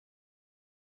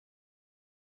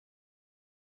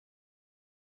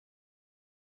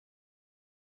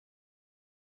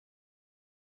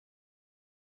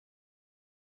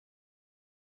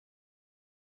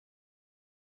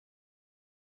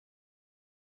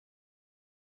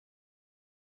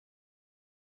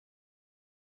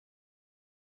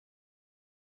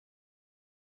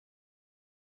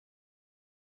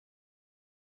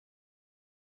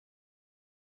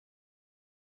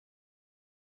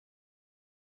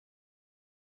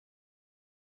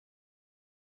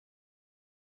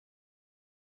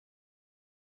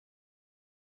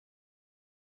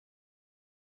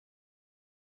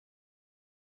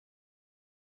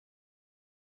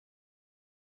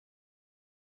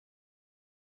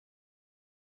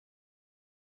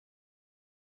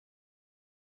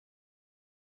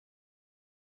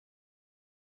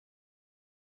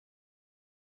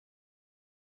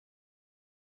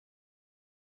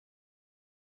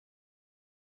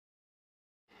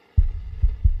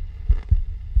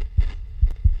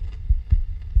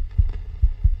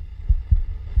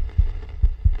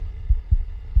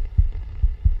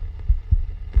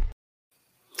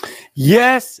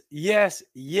Yes.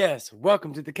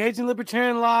 Welcome to the Cajun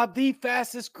Libertarian Live, the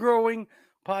fastest growing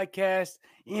podcast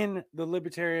in the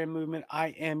Libertarian movement. I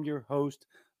am your host,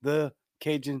 the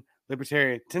Cajun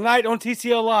Libertarian. Tonight on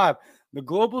TCL Live, the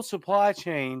global supply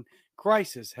chain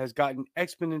crisis has gotten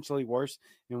exponentially worse.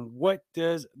 And what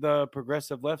does the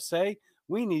progressive left say?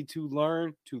 We need to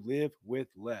learn to live with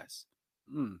less.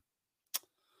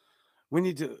 We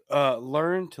need to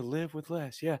learn to live with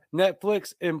less. Yeah.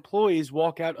 Netflix employees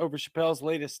walk out over Chappelle's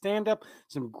latest stand-up.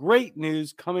 Some great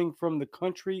news coming from the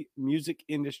country music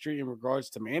industry in regards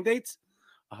to mandates.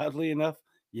 Oddly enough,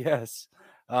 yes.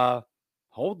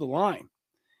 Hold the line.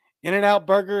 In-N-Out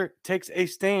Burger takes a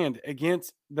stand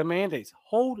against the mandates.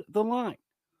 Hold the line.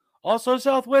 Also,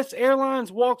 Southwest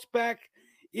Airlines walks back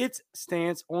its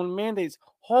stance on mandates.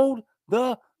 Hold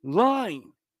the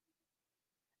line.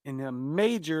 And a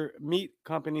major meat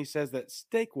company says that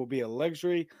steak will be a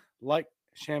luxury like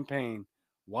champagne.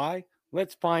 Why?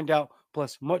 Let's find out,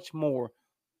 plus much more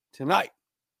tonight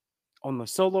on the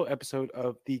solo episode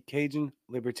of the Cajun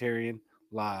Libertarian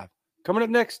Live. Coming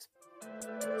up next.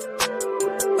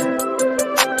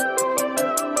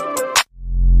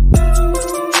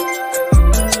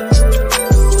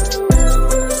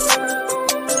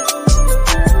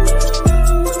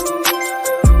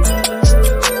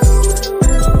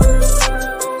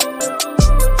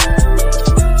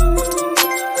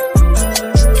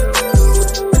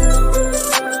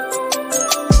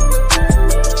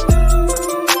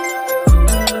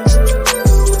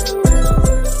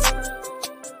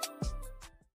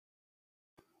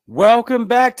 Welcome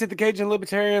back to the Cajun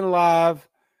Libertarian Live.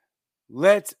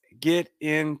 Let's get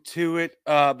into it.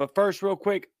 But first, real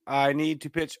quick, I need to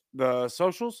pitch the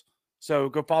socials. So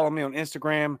go follow me on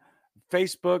Instagram,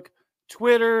 Facebook,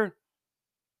 Twitter,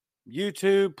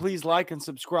 YouTube. Please like and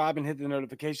subscribe and hit the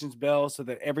notifications bell so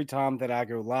that every time that I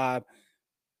go live,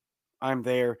 I'm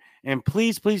there. And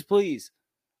please,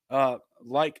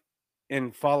 like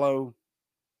and follow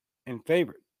and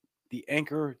favorite the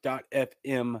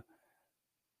anchor.fm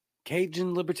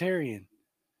Cajun Libertarian,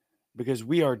 because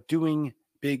we are doing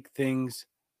big things.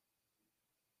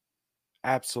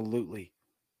 Absolutely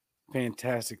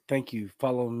fantastic. Thank you.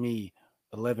 Follow me,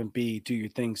 11B. Do your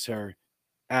thing, sir.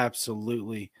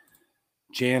 Absolutely.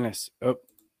 Janice. Oh,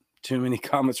 too many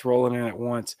comments rolling in at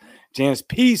once. Janice,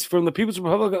 peace from the People's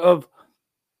Republic of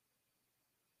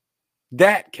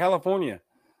that California.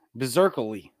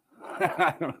 Berserkly.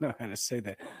 I don't know how to say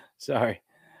that. Sorry.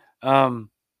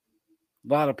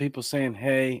 A lot of people saying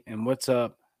hey and what's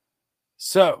up.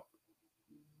 So,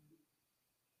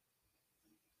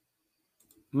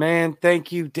 man,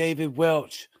 thank you, David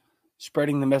Welch,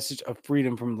 spreading the message of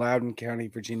freedom from Loudoun County,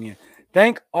 Virginia.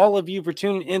 Thank all of you for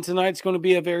tuning in tonight. It's going to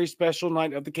be a very special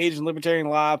night of the Cajun Libertarian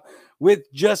Live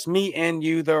with just me and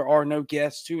you. There are no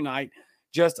guests tonight,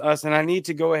 just us. And I need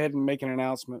to go ahead and make an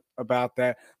announcement about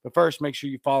that. But first, make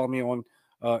sure you follow me on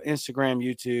Instagram,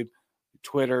 YouTube,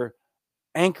 Twitter,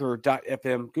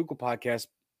 Anchor.fm, Google Podcasts,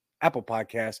 Apple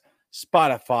Podcasts,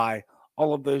 Spotify,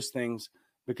 all of those things,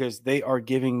 because they are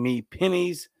giving me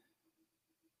pennies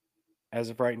as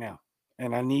of right now.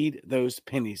 And I need those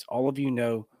pennies. All of you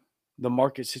know the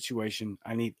market situation.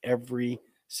 I need every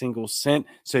single cent.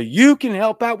 So you can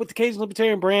help out with the Cajun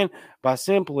Libertarian brand by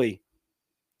simply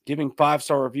giving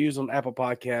 5-star reviews on Apple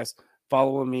Podcasts,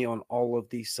 following me on all of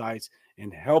these sites,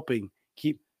 and helping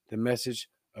keep the message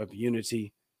of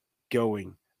unity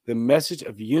going. The message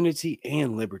of unity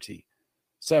and liberty.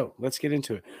 So let's get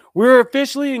into it. We're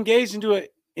officially engaged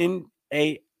in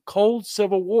a cold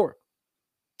civil war.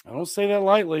 I don't say that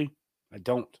lightly. I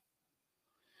don't.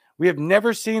 We have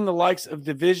never seen the likes of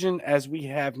division as we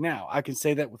have now. I can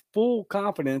say that with full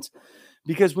confidence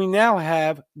because we now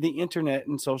have the internet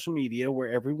and social media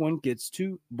where everyone gets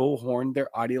to bullhorn their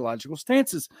ideological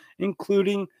stances,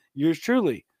 including yours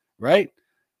truly, right?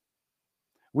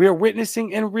 We are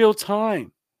witnessing in real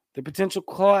time the potential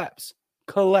collapse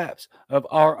of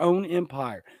our own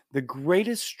empire, the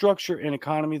greatest structure and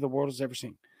economy the world has ever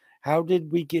seen. How did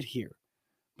we get here?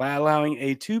 By allowing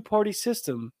a two-party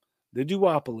system, the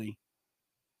duopoly,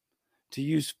 to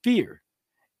use fear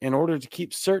in order to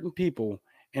keep certain people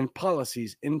and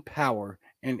policies in power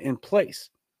and in place,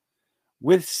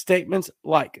 with statements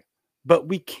like, but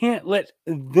we can't let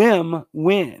them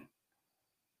win.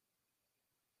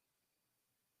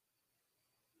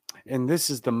 And this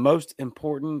is the most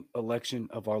important election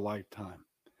of our lifetime.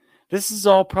 This is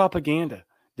all propaganda.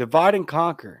 Divide and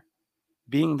conquer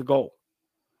being the goal.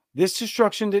 This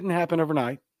destruction didn't happen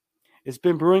overnight. It's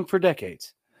been brewing for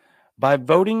decades. By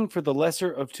voting for the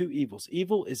lesser of two evils.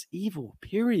 Evil is evil,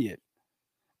 period.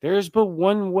 There is but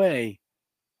one way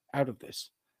out of this.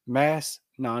 mass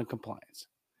noncompliance.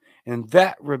 And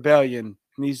that rebellion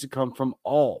needs to come from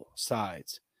all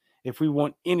sides if we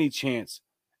want any chance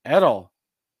at all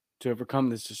to overcome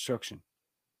this destruction.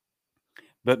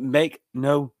 But make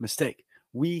no mistake,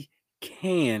 we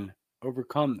can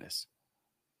overcome this.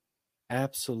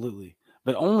 Absolutely.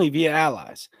 But only via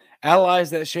allies. Allies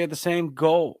that share the same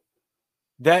goal.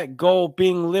 That goal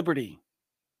being liberty,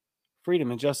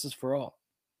 freedom, and justice for all.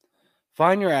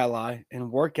 Find your ally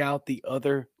and work out the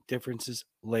other differences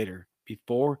later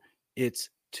before it's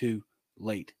too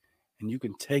late. And you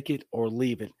can take it or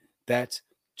leave it. That's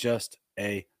just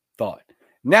a thought.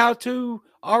 Now to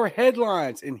our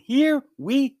headlines, and here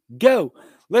we go.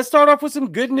 Let's start off with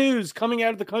some good news coming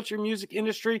out of the country music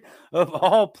industry of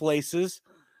all places.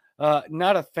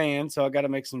 Not a fan, so I got to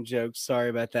make some jokes. Sorry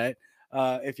about that.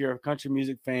 If you're a country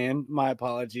music fan, my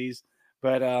apologies.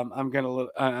 But I'm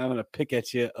gonna pick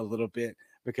at you a little bit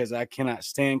because I cannot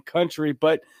stand country.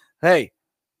 But hey,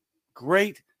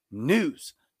 great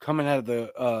news coming out of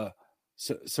the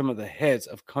some of the heads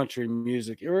of country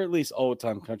music, or at least old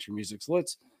time country music. So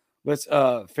let's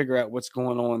figure out what's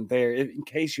going on there in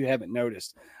case you haven't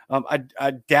noticed.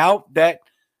 I doubt that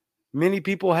many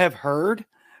people have heard,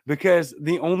 because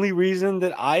the only reason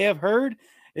that I have heard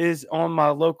is on my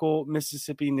local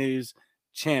Mississippi news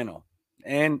channel.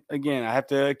 And again, I have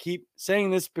to keep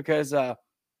saying this because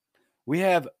we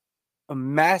have a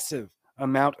massive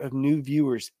amount of new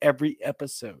viewers every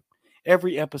episode,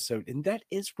 and that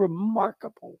is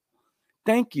remarkable.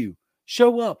 Thank you.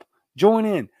 Show up, join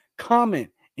in,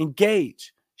 comment,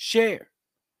 engage, share,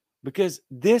 because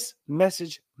this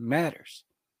message matters,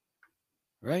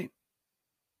 right?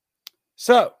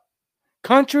 So,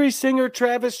 country singer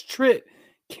Travis Tritt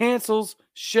cancels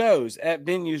shows at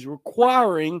venues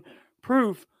requiring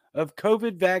proof of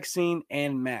COVID vaccine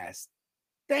and mask.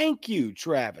 Thank you,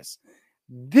 Travis.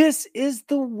 This is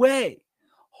the way.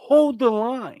 Hold the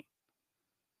line.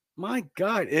 My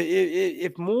God,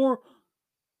 if more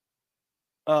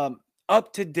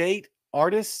up-to-date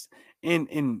artists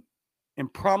and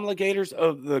promulgators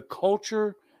of the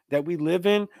culture that we live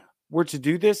in were to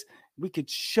do this, we could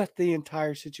shut the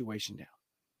entire situation down.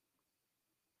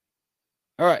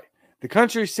 All right. The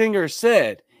country singer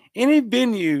said,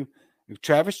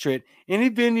 Travis Tritt, any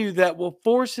venue that will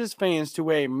force his fans to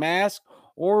wear a mask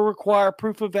or require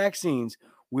proof of vaccines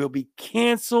will be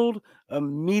canceled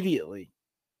immediately.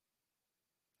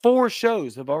 4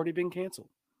 shows have already been canceled.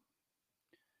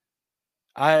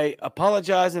 I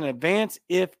apologize in advance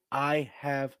if I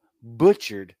have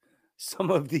butchered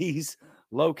some of these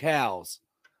locales.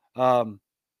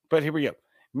 But here we go.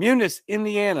 Munis,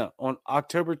 Indiana on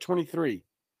October 23,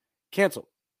 canceled.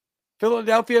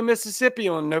 Philadelphia, Mississippi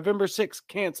on November 6th,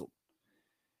 canceled.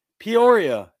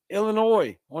 Peoria,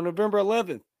 Illinois on November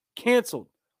 11th, canceled.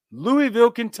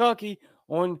 Louisville, Kentucky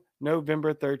on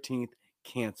November 13th,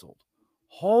 canceled.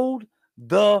 Hold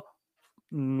the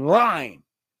line.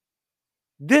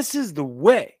 This is the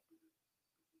way.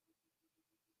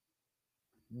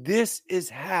 This is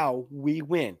how we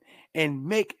win. And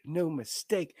make no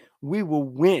mistake, we will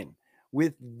win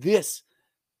with this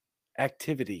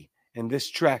activity and this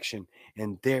traction.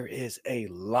 And there is a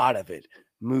lot of it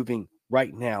moving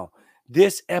right now.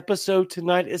 This episode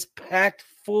tonight is packed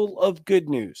full of good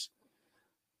news.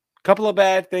 A couple of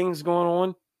bad things going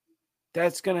on.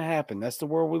 That's going to happen. That's the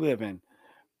world we live in.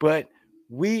 But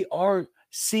we are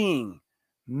seeing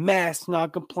mass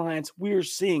noncompliance. We're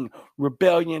seeing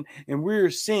rebellion, and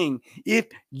we're seeing if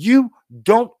you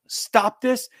don't stop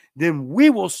this, then we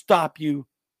will stop you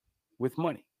with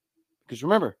money. Because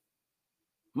remember,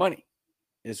 money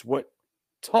is what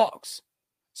talks.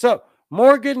 So,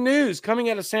 more good news coming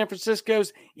out of San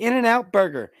Francisco's In-N-Out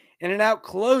Burger. In-N-Out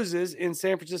closes in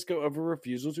San Francisco over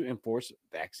refusal to enforce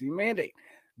vaccine mandate.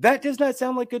 That does not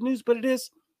sound like good news, but it is.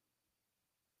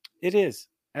 It is.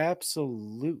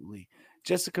 Absolutely.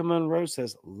 Jessica Monroe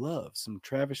says, love some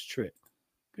Travis Tritt.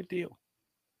 Good deal.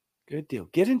 Good deal.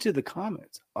 Get into the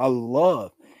comments. I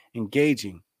love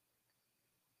engaging.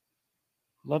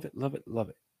 Love it, love it, love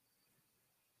it.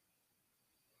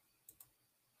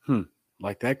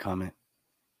 Like that comment.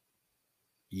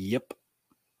 Yep.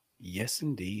 Yes,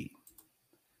 indeed.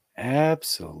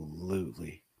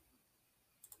 Absolutely.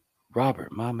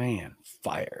 Robert, my man,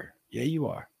 fire. Yeah, you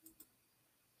are.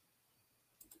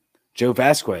 Joe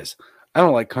Vasquez. I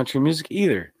don't like country music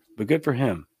either, but good for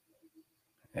him.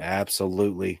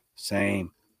 Absolutely.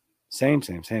 Same.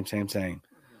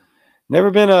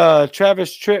 Never been a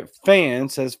Travis Tritt fan,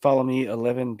 says follow me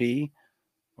 11B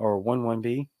or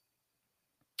 11B.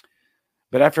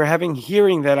 But after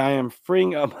hearing that, I am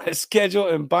freeing up my schedule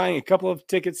and buying a couple of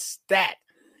tickets stat.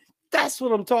 That's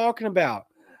what I'm talking about.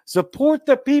 Support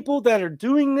the people that are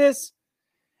doing this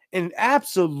and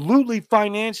absolutely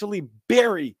financially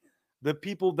bury the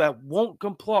people that won't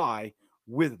comply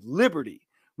with liberty.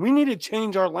 We need to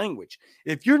change our language.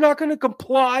 If you're not going to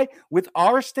comply with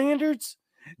our standards,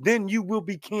 then you will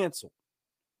be canceled.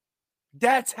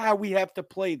 That's how we have to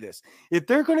play this. If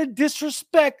they're going to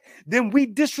disrespect, then we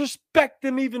disrespect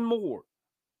them even more.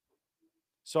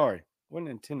 Sorry, wasn't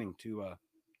intending to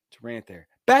rant there.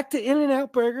 Back to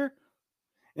In-N-Out Burger.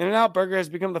 In-N-Out Burger has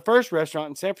become the first restaurant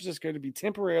in San Francisco to be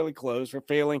temporarily closed for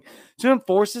failing to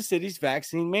enforce the city's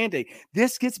vaccine mandate.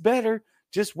 This gets better.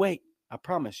 Just wait. I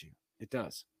promise you, it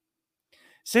does.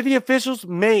 City officials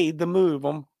made the move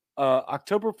on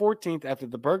October 14th after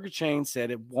the burger chain said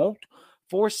it won't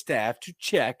force staff to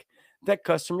check that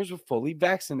customers were fully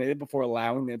vaccinated before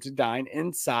allowing them to dine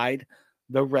inside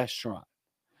the restaurant.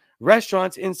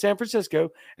 Restaurants in San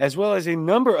Francisco, as well as a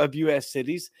number of U.S.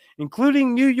 cities,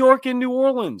 including New York and New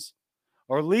Orleans,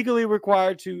 are legally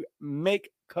required to make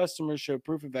customers show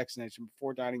proof of vaccination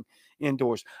before dining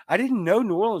indoors. I didn't know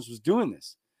New Orleans was doing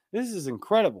this. This is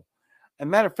incredible. As a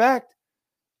matter of fact,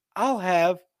 I'll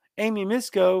have Amy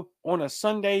Misko on a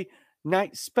Sunday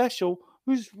night special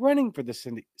who's running for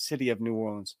the city of New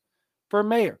Orleans for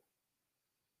mayor.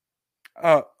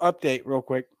 Update real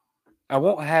quick. I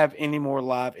won't have any more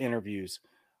live interviews.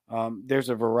 There's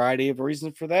a variety of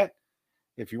reasons for that.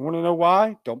 If you want to know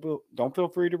why, don't feel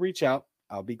free to reach out.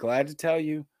 I'll be glad to tell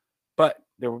you. But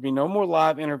there will be no more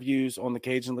live interviews on the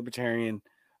Cajun Libertarian.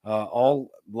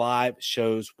 All live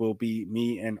shows will be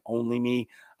me and only me.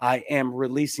 I am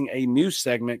releasing a new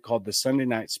segment called the Sunday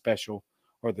Night Special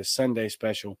or the Sunday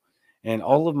Special. And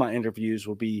all of my interviews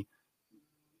will be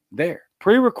there,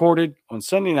 pre-recorded on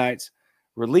Sunday nights,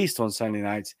 released on Sunday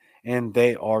nights, and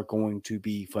they are going to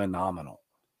be phenomenal.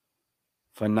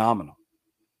 Phenomenal.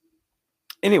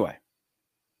 Anyway,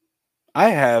 I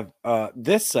have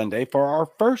this Sunday for our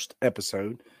first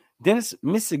episode, Dennis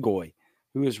Misigoy,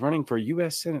 who is running for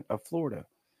U.S. Senate of Florida.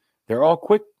 They're all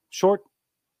quick, short,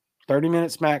 30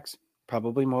 minutes max,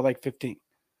 probably more like 15.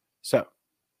 So,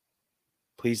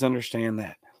 please understand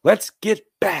that. Let's get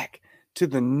back to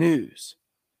the news.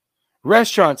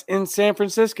 Restaurants in San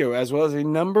Francisco, as well as a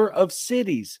number of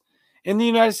cities in the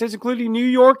United States, including New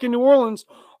York and New Orleans,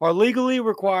 are legally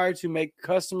required to make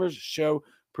customers show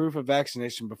proof of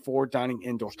vaccination before dining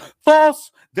indoors.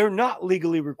 False! They're not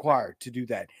legally required to do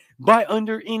that by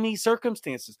under any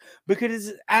circumstances because it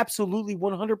is absolutely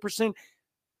 100%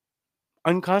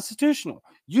 unconstitutional.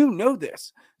 You know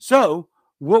this. So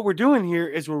what we're doing here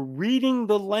is we're reading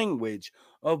the language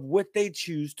of what they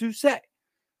choose to say.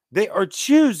 They are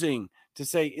choosing to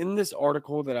say in this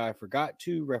article that I forgot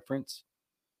to reference.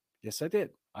 Yes, I did.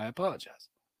 I apologize.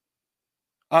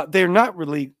 They're not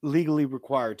really legally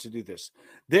required to do this.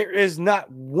 There is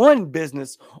not one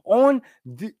business on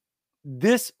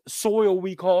this soil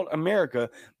we call America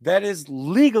that is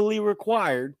legally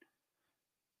required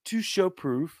to show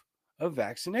proof of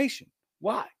vaccination.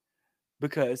 Why?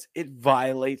 Because it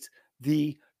violates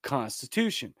the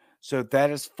Constitution. So that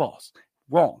is false,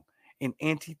 wrong, and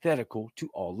antithetical to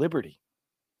all liberty.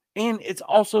 And it's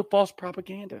also false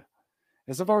propaganda.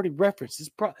 As I've already referenced,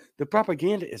 the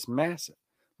propaganda is massive.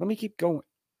 Let me keep going.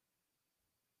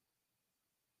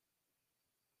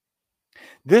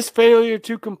 This failure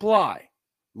to comply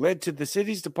led to the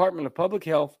city's Department of Public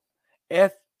Health,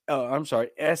 SFDPH,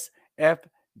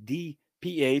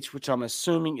 which I'm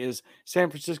assuming is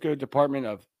San Francisco Department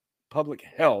of Public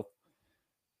Health,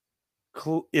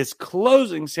 is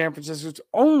closing San Francisco's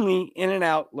only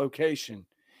In-N-Out location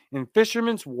in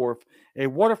Fisherman's Wharf, a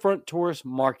waterfront tourist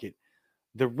market.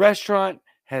 The restaurant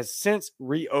has since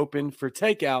reopened for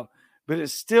takeout, but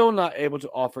is still not able to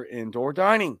offer indoor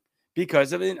dining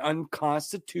because of an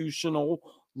unconstitutional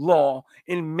law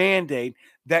and mandate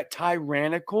that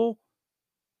tyrannical,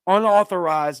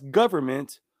 unauthorized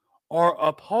governments are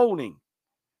upholding.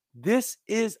 This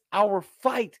is our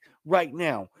fight right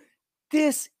now.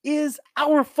 This is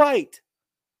our fight.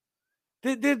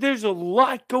 There's a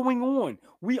lot going on.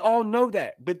 We all know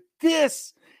that. But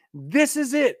this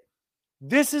is it.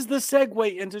 This is the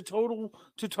segue into total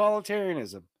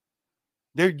totalitarianism.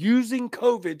 They're using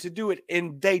COVID to do it,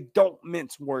 and they don't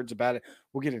mince words about it.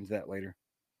 We'll get into that later.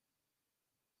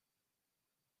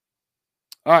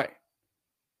 All right.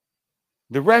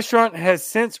 The restaurant has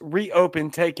since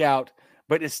reopened takeout,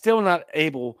 but is still not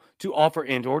able to offer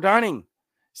indoor dining.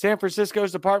 San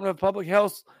Francisco's Department of Public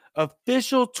Health's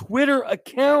official Twitter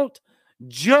account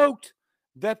joked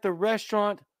that the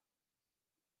restaurant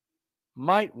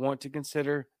might want to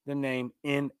consider the name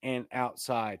In and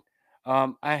Outside.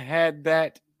 I had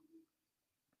that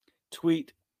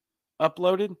tweet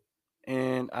uploaded.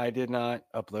 and I did not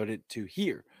upload it to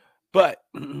here. But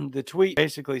the tweet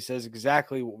basically says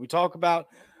exactly what we talk about,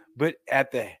 but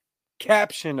at the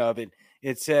caption of it,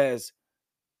 it says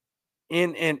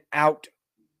In and Out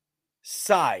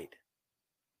side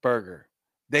burger.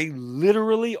 They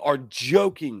literally are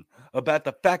joking about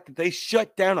the fact that they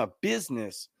shut down a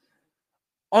business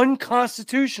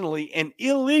unconstitutionally and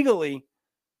illegally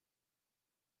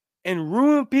and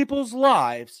ruined people's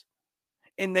lives,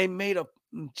 and they made a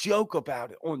joke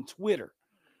about it on Twitter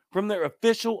from their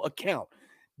official account.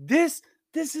 This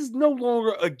is no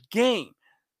longer a game.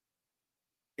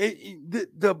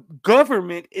 The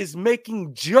government is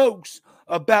making jokes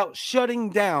about shutting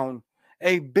down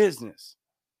a business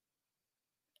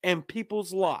and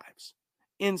people's lives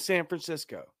in San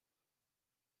Francisco.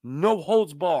 No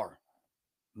holds bar.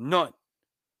 None.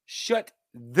 Shut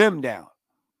them down.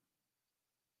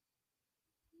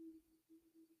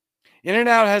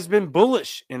 In-N-Out has been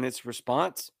bullish in its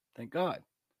response, thank God,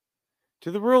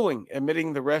 to the ruling,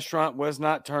 admitting the restaurant was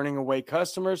not turning away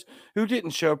customers who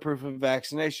didn't show proof of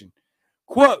vaccination.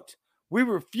 Quote, "We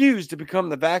refuse to become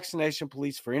the vaccination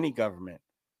police for any government,"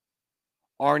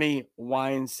 Arnie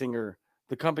Weinsinger,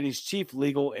 the company's chief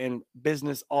legal and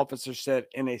business officer, said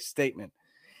in a statement.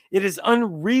 "It is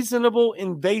unreasonable,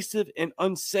 invasive, and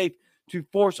unsafe to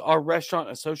force our restaurant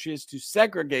associates to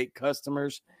segregate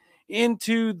customers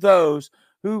into those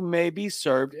who may be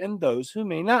served and those who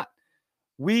may not.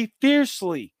 We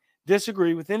fiercely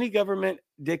disagree with any government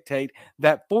dictate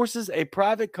that forces a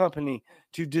private company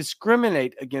to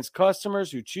discriminate against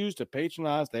customers who choose to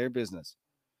patronize their business.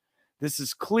 This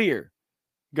is clear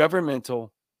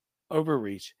governmental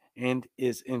overreach and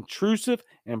is intrusive,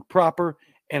 improper,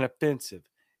 and offensive."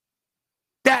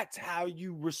 That's how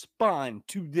you respond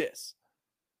to this.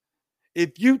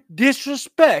 If you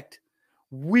disrespect,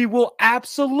 we will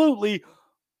absolutely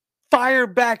fire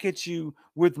back at you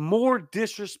with more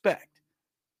disrespect.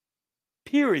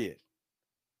 Period.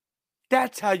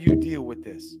 That's how you deal with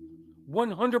this.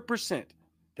 100%.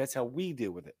 That's how we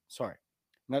deal with it. Sorry,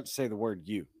 not to say the word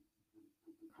you.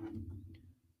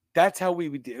 That's how we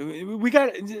would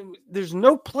do. There's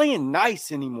no playing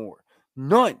nice anymore.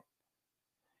 None.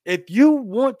 If you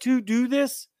want to do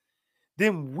this,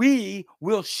 then we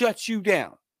will shut you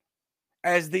down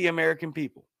as the American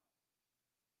people.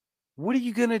 What are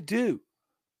you going to do?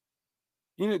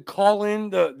 You know, call in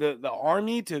the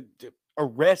army to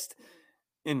arrest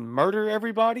and murder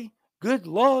everybody? Good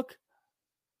luck.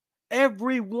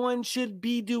 Everyone should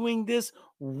be doing this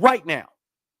right now.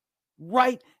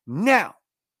 Right now.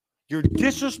 You're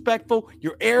disrespectful.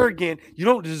 You're arrogant. You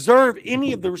don't deserve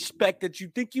any of the respect that you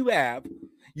think you have.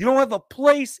 You don't have a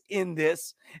place in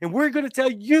this. And we're going to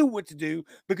tell you what to do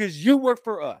because you work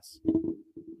for us.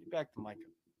 Get back to Micah.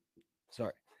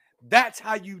 Sorry. That's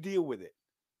how you deal with it.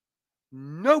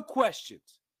 No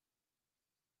questions.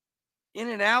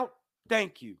 In-N-Out,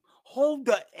 thank you. Hold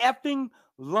the effing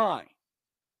line.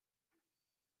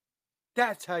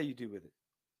 That's how you deal with it.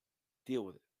 Deal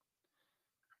with it.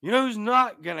 You know who's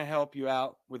not going to help you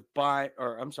out with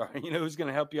you know who's going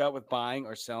to help you out with buying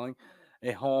or selling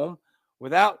a home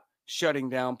without shutting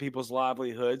down people's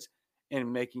livelihoods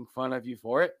and making fun of you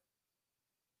for it?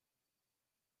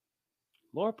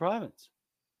 Laura Province.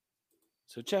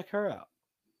 So check her out.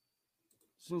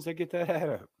 As soon as I get that ad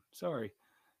up. Sorry,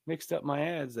 mixed up my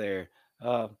ads there.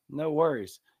 No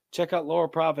worries. Check out Laura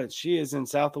Province. She is in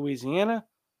South Louisiana,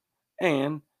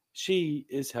 and she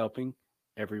is helping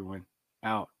everyone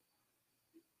out.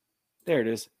 There it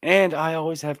is. And I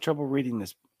always have trouble reading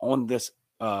this on this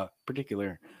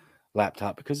particular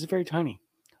laptop because it's very tiny.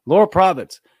 Laura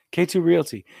Province, K2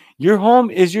 Realty. Your home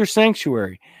is your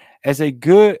sanctuary. As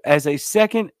a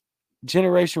second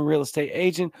generation real estate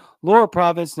agent, Laura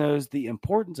Province knows the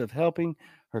importance of helping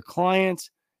her clients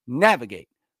navigate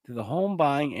through the home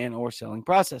buying and or selling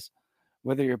process.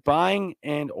 Whether you're buying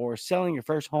and or selling your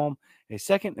first home, a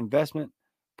second investment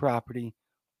property,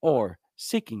 or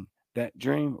seeking that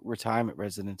dream retirement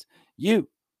residence, you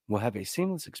will have a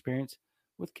seamless experience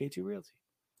with K2 Realty.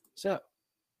 So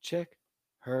check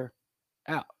her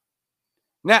out.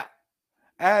 Now,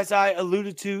 as I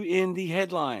alluded to in the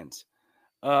headlines,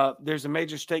 there's a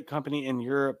major steak company in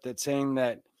Europe that's saying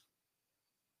that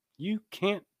you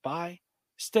can't buy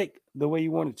steak the way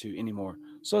you wanted to anymore.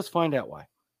 So let's find out why.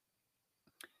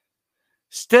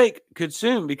 Steak could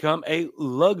soon become a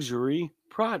luxury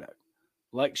product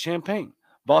like champagne.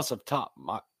 Boss of top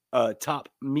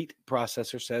meat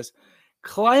processor says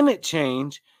climate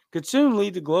change could soon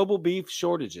lead to global beef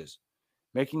shortages,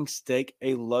 making steak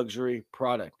a luxury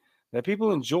product that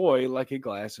people enjoy like a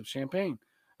glass of champagne,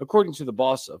 according to the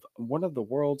boss of one of the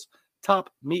world's top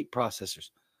meat processors.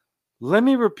 Let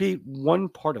me repeat one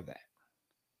part of that.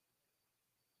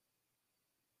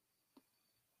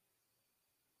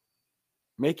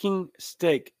 Making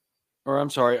steak, or I'm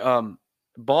sorry,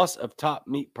 boss of top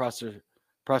meat processor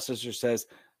says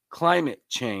climate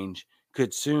change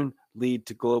could soon lead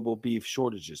to global beef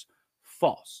shortages.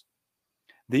 False.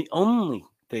 The only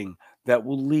thing that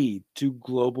will lead to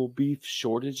global beef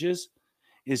shortages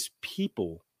is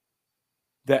people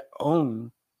that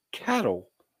own cattle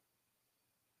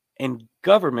and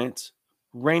governments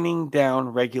raining down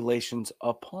regulations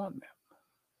upon them.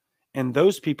 And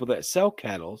those people that sell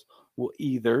cattle will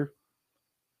either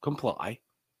comply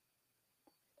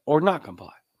or not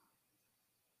comply.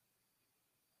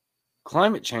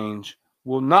 Climate change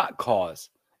will not cause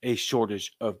a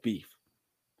shortage of beef.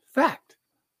 Fact.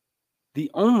 The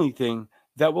only thing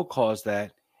that will cause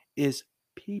that is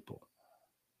people.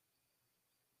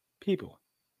 People.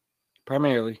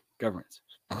 Primarily governments.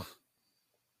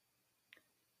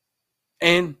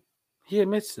 And he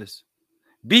admits this.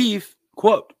 Beef,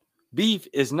 quote, beef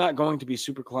is not going to be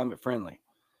super climate friendly.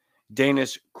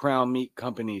 Danish crown meat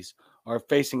companies are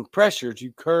facing pressure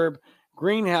to curb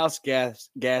greenhouse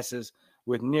gases,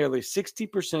 with nearly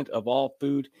 60% of all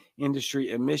food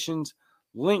industry emissions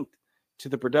linked to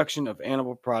the production of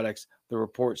animal products, the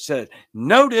report said.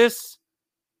 Notice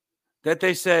that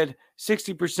they said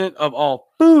 60% of all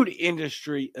food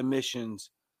industry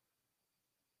emissions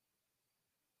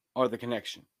are the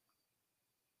connection.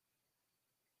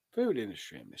 Food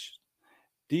industry emissions.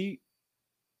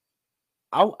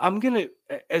 I'm going to,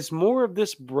 as more of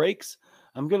this breaks,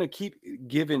 I'm going to keep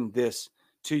giving this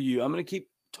to you. I'm going to keep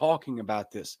talking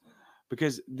about this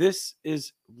because this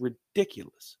is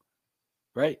ridiculous,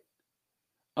 right?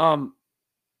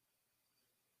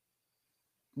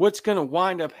 What's going to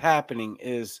wind up happening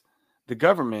is the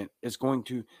government is going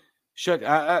to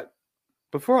shut.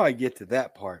 Before I get to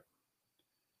that part,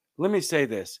 let me say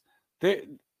this.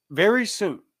 Very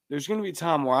soon, there's going to be a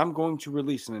time where I'm going to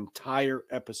release an entire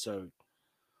episode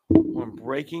on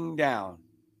breaking down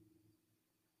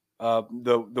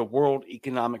the World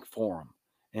Economic Forum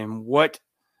and what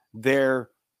their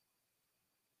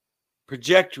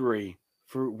trajectory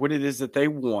for what it is that they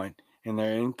want, and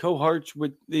they're in cohorts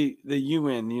with the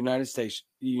UN, the United States,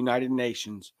 the United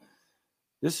Nations.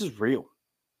 This is real.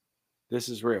 This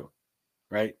is real,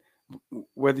 right?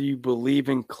 Whether you believe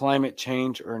in climate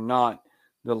change or not,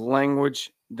 the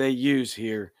language they use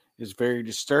here is very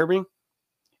disturbing,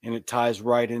 and it ties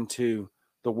right into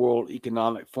the World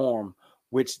Economic Forum,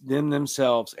 which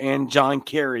themselves and John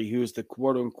Kerry, who is the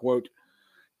quote unquote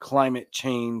climate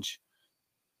change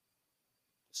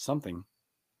something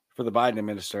for the Biden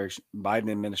administration.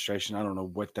 I don't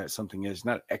know what that something is.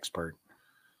 Not an expert.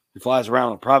 He flies around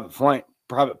on a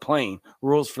private plane.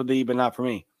 Rules for thee, but not for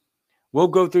me. We'll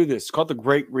go through this. It's called the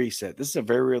Great Reset. This is a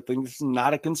very real thing. This is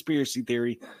not a conspiracy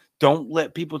theory. Don't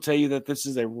let people tell you that this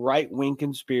is a right-wing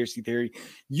conspiracy theory.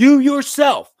 You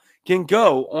yourself can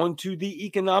go onto the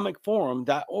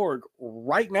economicforum.org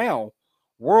right now,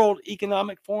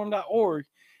 worldeconomicforum.org,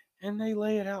 and they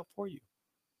lay it out for you.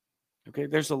 Okay,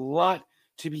 there's a lot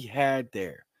to be had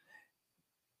there.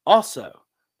 Also,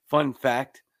 fun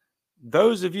fact,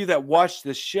 those of you that watch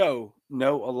this show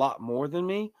know a lot more than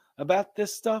me about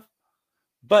this stuff.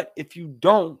 But if you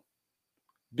don't,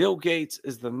 Bill Gates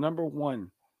is the number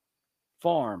one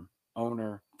farmland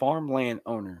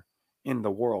owner in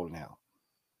the world now.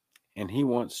 And he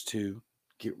wants to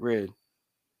get rid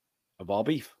of all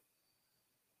beef.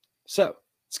 So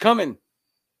it's coming,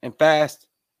 and fast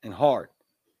and hard.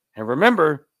 And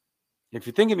remember, if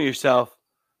you're thinking to yourself,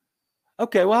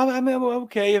 okay, well, I'm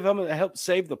okay if I'm going to help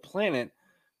save the planet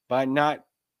by not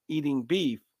eating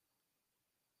beef,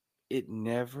 it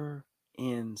never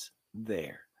ends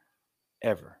there.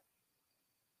 Ever.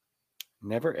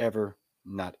 Never, ever,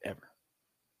 not ever.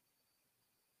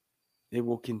 It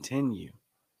will continue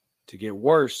to get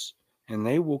worse, and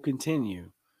they will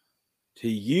continue to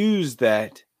use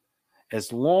that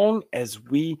as long as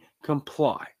we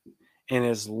comply. And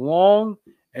as long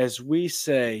as we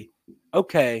say,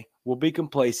 okay, we'll be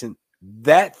complacent,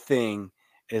 that thing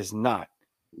is not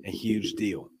a huge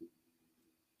deal.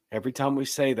 Every time we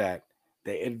say that,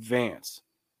 they advance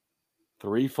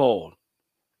threefold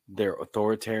their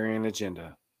authoritarian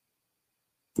agenda.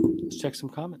 Let's check some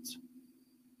comments.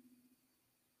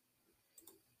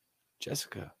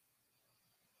 Jessica.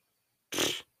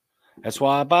 That's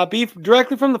why I buy beef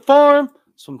directly from the farm.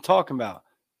 That's what I'm talking about.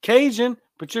 Cajun,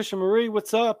 Patricia Marie,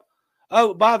 what's up?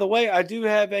 Oh, by the way, I do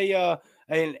have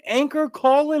an anchor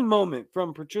call-in moment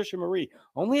from Patricia Marie.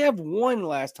 Only have one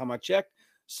last time I checked.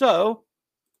 So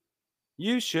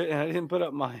you should, and I didn't put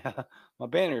up my my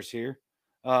banners here.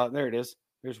 There it is.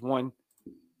 There's one.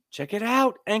 Check it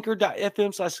out.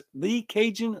 Anchor.fm/The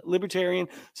Cajun Libertarian.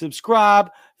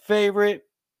 Subscribe, favorite.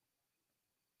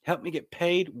 Help me get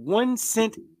paid 1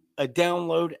 cent a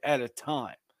download at a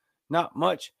time. Not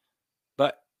much,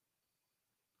 but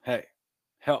hey,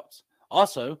 helps.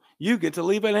 Also, you get to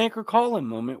leave an Anchor call-in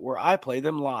moment where I play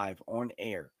them live on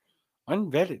air,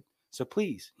 unvetted. So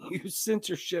please use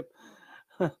censorship,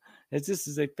 as this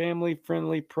is a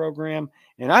family-friendly program,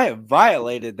 and I have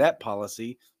violated that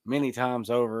policy many times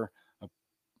over.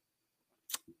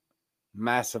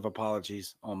 Massive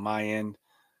apologies on my end.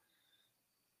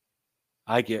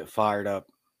 I get fired up.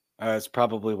 It's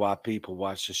probably why people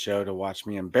watch the show, to watch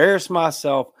me embarrass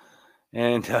myself.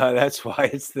 And that's why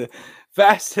it's the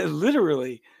fastest,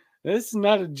 literally, this is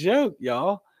not a joke,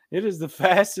 y'all. It is the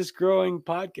fastest growing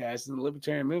podcast in the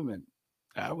libertarian movement.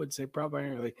 I would say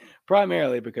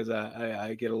primarily because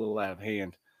I get a little out of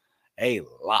hand a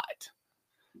lot.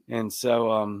 And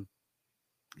so,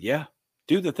 yeah,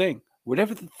 do the thing.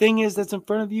 Whatever the thing is that's in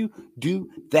front of you, do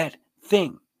that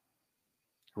thing.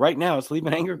 Right now, it's leave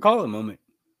an Anchor call-in moment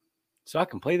so I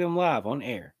can play them live on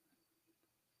air.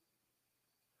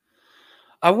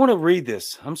 I want to read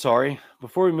this. I'm sorry.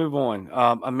 Before we move on,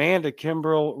 Amanda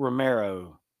Kimbrell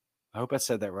Romero. I hope I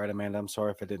said that right, Amanda. I'm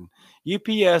sorry if I didn't.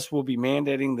 UPS will be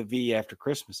mandating the V after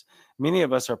Christmas. Many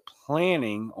of us are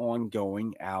planning on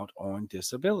going out on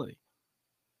disability.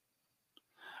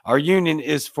 Our union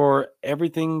is for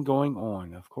everything going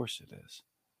on. Of course it is.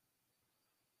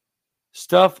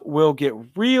 Stuff will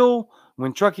get real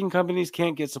when trucking companies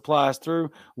can't get supplies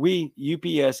through. We,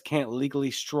 UPS, can't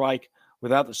legally strike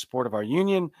without the support of our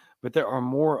union, but there are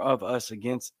more of us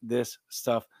against this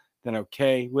stuff than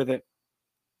okay with it.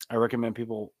 I recommend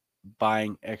people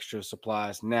buying extra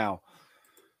supplies now.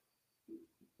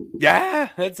 Yeah,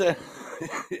 that's a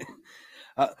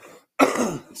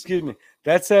excuse me.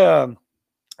 That's something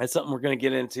we're going to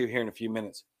get into here in a few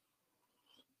minutes.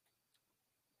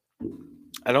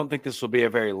 I don't think this will be a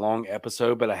very long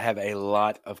episode, but I have a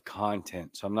lot of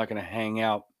content, so I'm not going to hang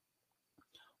out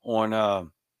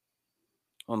on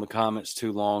the comments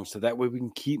too long, so that way we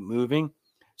can keep moving,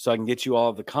 so I can get you all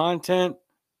of the content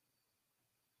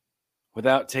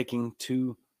without taking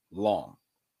too long.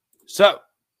 So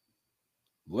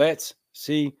let's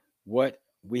see what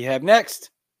we have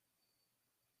next.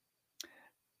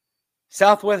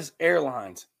 Southwest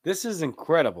Airlines. This is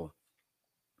incredible.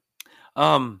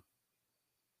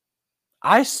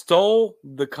 I stole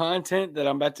the content that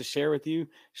I'm about to share with you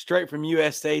straight from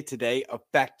USA Today, a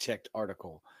fact-checked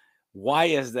article. Why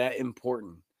is that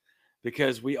important?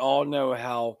 Because we all know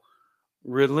how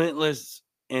relentless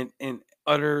and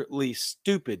utterly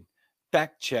stupid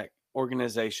fact-check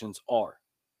organizations are.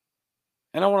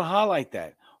 And I want to highlight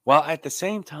that, while at the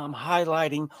same time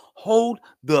highlighting, hold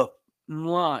the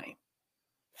line.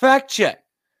 Fact check.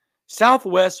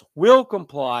 Southwest will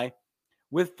comply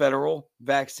with federal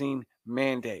vaccine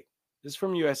mandate. This is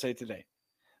from USA Today.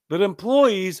 But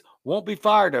employees won't be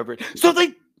fired over it.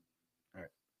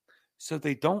 So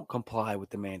they don't comply with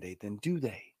the mandate, then do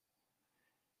they?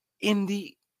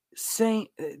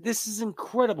 This is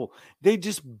incredible. They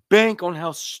just bank on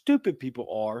how stupid people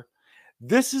are.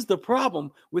 This is the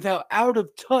problem with how out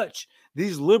of touch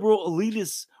these liberal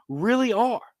elitists really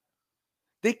are.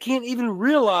 They can't even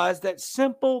realize that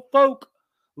simple folk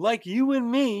like you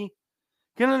and me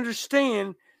can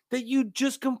understand that you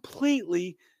just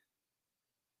completely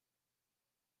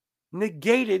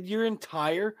negated your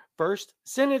entire first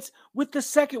sentence with the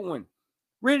second one.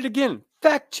 Read it again.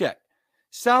 Fact check.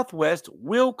 Southwest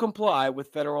will comply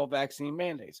with federal vaccine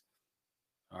mandates.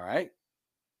 All right.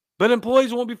 But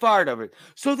employees won't be fired over it.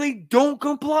 So they don't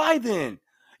comply then.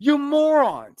 You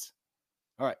morons.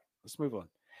 All right, let's move on.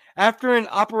 After an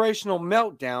operational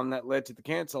meltdown that led to the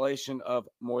cancellation of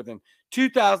more than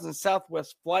 2,000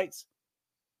 Southwest flights,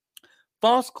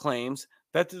 false claims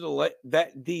that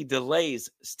the delays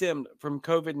stemmed from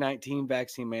COVID-19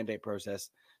 vaccine mandate process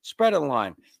spread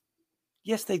online.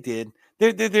 Yes, they did.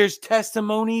 There's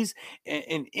testimonies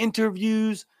and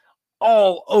interviews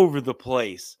all over the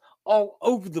place.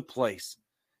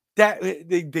 That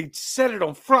they said it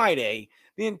on Friday.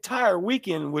 The entire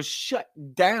weekend was shut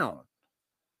down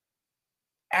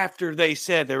after they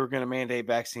said they were going to mandate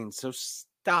vaccines. So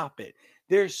stop it.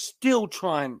 They're still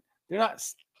trying. They're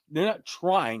not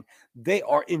trying. They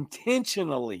are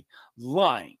intentionally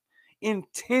lying.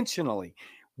 Intentionally.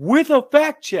 With a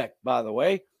fact check, by the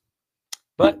way.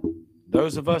 But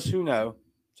those of us who know,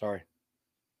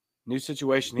 new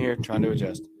situation here, trying to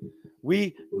adjust.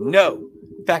 We know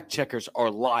fact checkers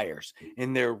are liars,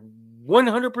 and their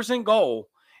 100% goal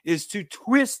is to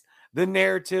twist the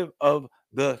narrative of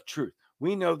the truth.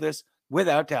 We know this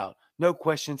without doubt. No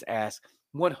questions asked.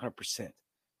 100%.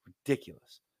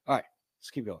 Ridiculous. All right, let's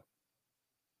keep going.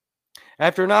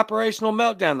 After an operational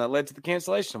meltdown that led to the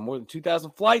cancellation of more than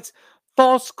 2,000 flights,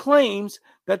 false claims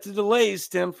that the delays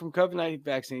stemmed from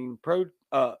COVID-19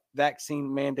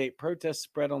 vaccine mandate protests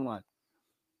spread online.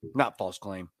 Not false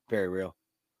claim, very real.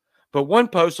 But one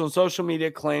post on social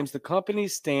media claims the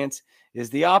company's stance is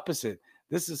the opposite.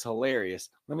 This is hilarious.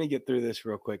 Let me get through this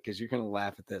real quick because you're going to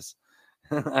laugh at this.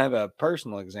 I have a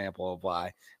personal example of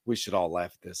why we should all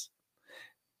laugh at this.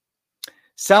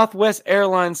 Southwest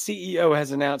Airlines CEO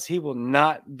has announced he will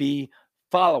not be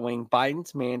following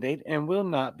Biden's mandate and will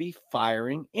not be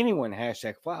firing anyone.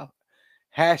 Hashtag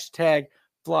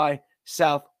fly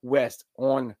Southwest.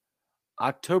 On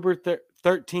October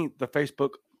 13th, the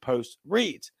Facebook post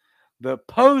reads, the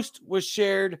post was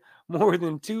shared more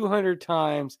than 200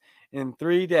 times in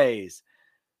 3 days.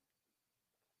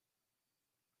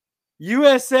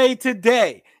 USA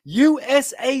Today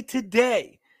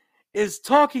is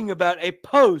talking about a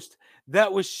post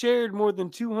that was shared more than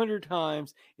 200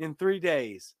 times in 3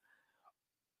 days.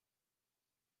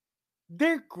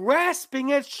 They're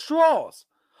grasping at straws.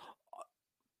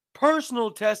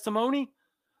 Personal testimony.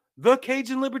 The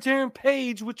Cajun Libertarian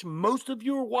page, which most of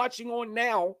you are watching on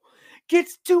now,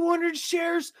 gets 200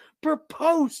 shares per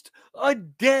post a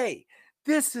day.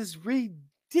 This is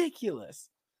ridiculous.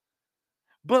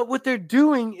 But what they're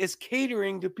doing is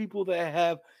catering to people that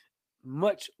have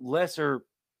much lesser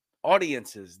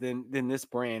audiences than this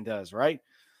brand does, right?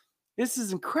 This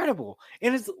is incredible.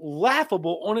 And it's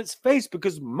laughable on its face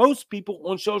because most people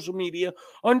on social media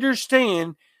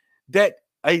understand that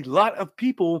a lot of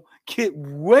people get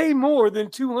way more than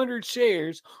 200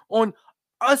 shares on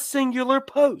a singular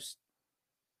post.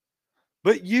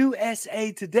 But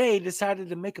USA Today decided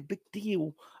to make a big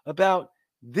deal about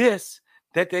this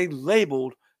that they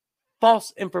labeled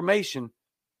false information.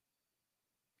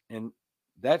 And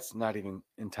that's not even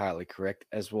entirely correct,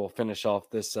 as we'll finish off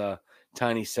this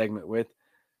tiny segment with.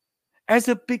 As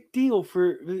a big deal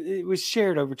it was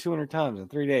shared over 200 times in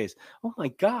 3 days. Oh my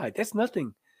God, that's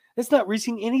nothing. That's not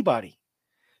reaching anybody.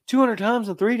 200 times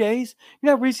in 3 days,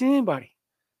 you're not reaching anybody.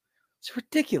 It's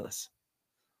ridiculous.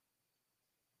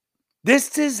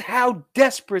 This is how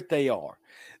desperate they are.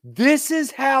 This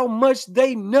is how much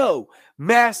they know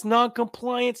mass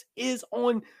noncompliance is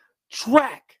on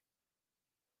track.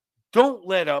 Don't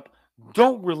let up.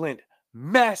 Don't relent.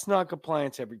 Mass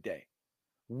noncompliance every day.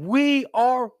 We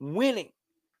are winning.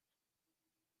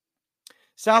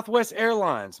 Southwest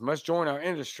Airlines must join our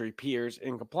industry peers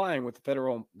in complying with the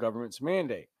federal government's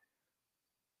mandate.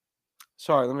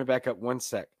 Sorry, let me back up one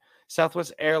sec.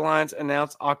 Southwest Airlines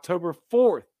announced October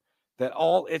 4th that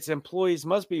all its employees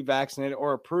must be vaccinated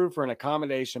or approved for an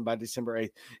accommodation by December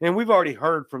 8th. And we've already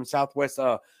heard from Southwest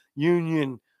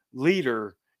union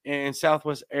leader and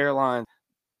Southwest Airlines.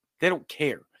 They don't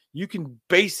care. You can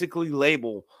basically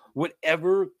label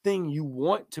whatever thing you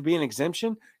want to be an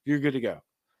exemption. You're good to go.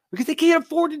 Because they can't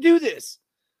afford to do this.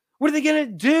 What are they going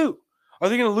to do? Are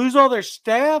they going to lose all their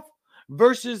staff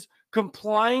versus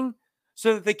complying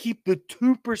so that they keep the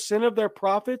 2% of their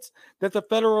profits that the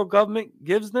federal government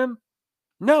gives them?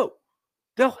 No.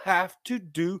 They'll have to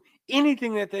do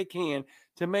anything that they can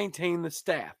to maintain the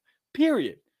staff,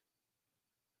 period.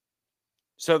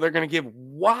 So they're going to give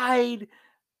wide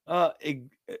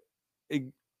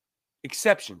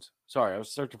exceptions. Sorry, I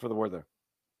was searching for the word there.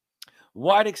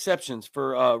 Wide exceptions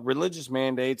for religious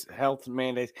mandates, health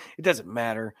mandates. It doesn't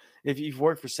matter. If you've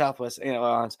worked for Southwest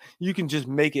Airlines, you can just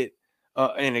make it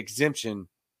an exemption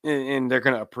and they're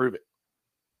going to approve it.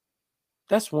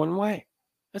 That's one way.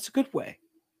 That's a good way.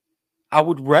 I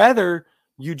would rather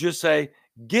you just say,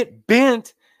 get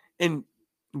bent and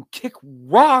kick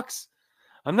rocks.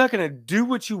 I'm not going to do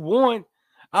what you want.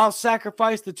 I'll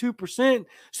sacrifice the 2%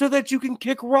 so that you can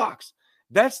kick rocks.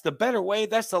 That's the better way.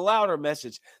 That's the louder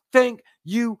message. Thank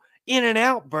you,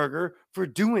 In-N-Out Burger, for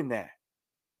doing that.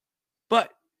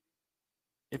 But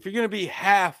if you're going to be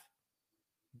half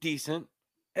decent,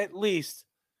 at least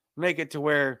make it to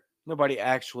where nobody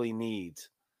actually needs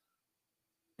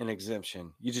an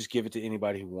exemption. You just give it to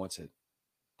anybody who wants it.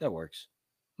 That works.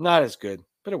 Not as good,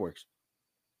 but it works.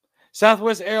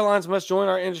 Southwest Airlines must join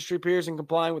our industry peers in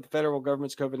complying with the federal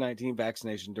government's COVID-19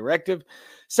 vaccination directive.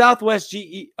 Southwest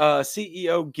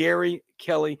CEO Gary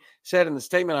Kelly said in the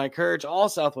statement, I encourage all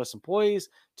Southwest employees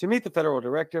to meet the federal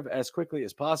directive as quickly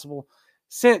as possible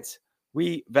since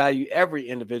we value every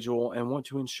individual and want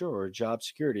to ensure job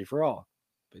security for all.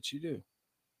 Bet you do,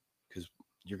 because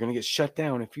you're going to get shut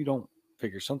down if you don't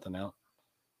figure something out.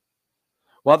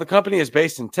 While the company is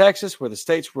based in Texas, where the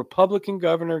state's Republican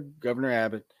governor, Governor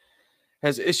Abbott,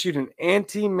 has issued an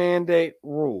anti-mandate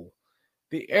rule.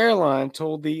 The airline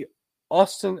told the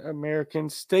Austin American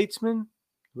Statesman,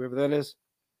 whoever that is,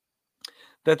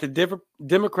 that the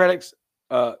Democratic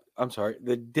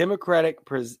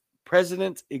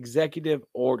president's executive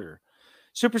order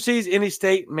supersedes any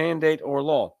state mandate or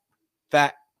law.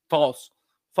 Fact, false,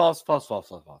 false, false, false,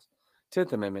 false, false.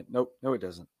 10th Amendment. Nope, no, it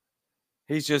doesn't.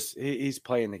 He's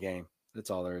playing the game. That's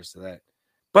all there is to that.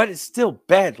 But it's still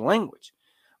bad language.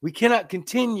 We cannot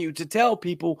continue to tell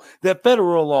people that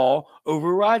federal law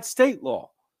overrides state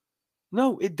law.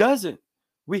 No, it doesn't.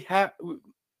 We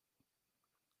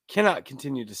cannot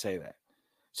continue to say that.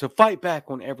 So fight back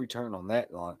on every turn on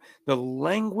that line. The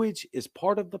language is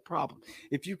part of the problem.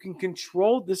 If you can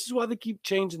control, this is why they keep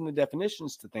changing the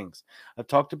definitions to things. I've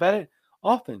talked about it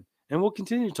often, and we'll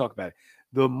continue to talk about it.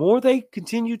 The more they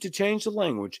continue to change the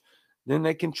language, then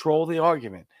they control the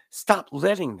argument. Stop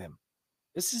letting them.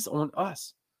 This is on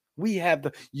us.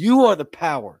 You are the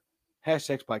power.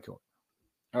 Hashtag Spike Hill.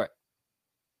 All right.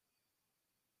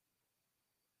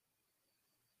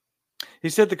 He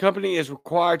said the company is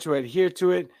required to adhere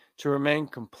to it to remain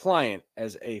compliant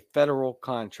as a federal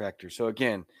contractor. So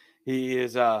again,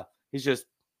 he's just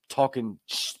talking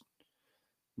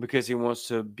because he wants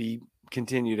to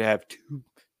continue to have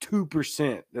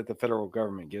 2% that the federal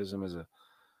government gives him as a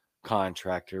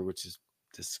contractor, which is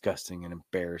disgusting and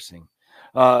embarrassing.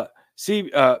 Hold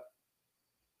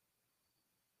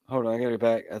on, I gotta go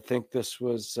back. I think this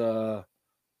was trying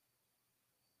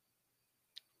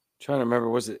to remember,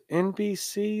 was it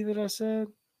NBC that I said?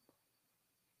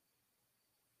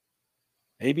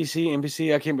 ABC,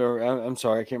 NBC, I can't remember. I'm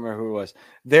sorry, I can't remember who it was.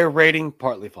 Their rating,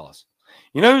 partly false.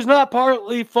 You know who's not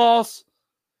partly false?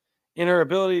 In her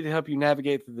ability to help you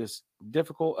navigate through this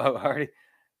difficult. Oh, I already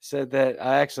said that.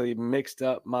 I actually mixed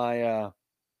up my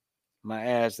my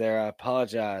ads there. I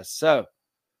apologize. So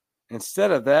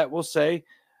instead of that, we'll say,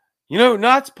 you know,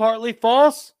 not's partly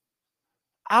false.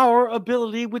 Our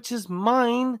ability, which is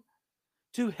mine,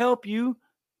 to help you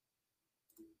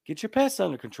get your pests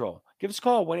under control. Give us a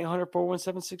call,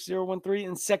 1-800-417-6013,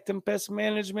 Insectum Pest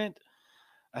Management.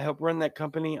 I help run that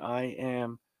company. I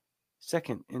am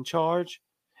second in charge.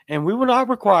 And we will not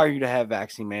require you to have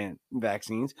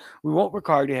vaccines. We won't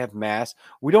require you to have masks.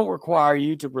 We don't require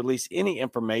you to release any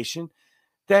information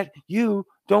that you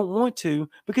don't want to,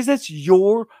 because that's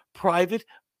your private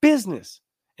business.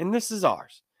 And this is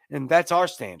ours. And that's our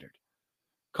standard.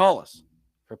 Call us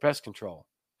for pest control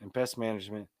and pest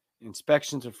management.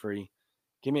 Inspections are free.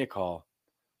 Give me a call.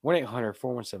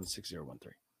 1-800-417-6013.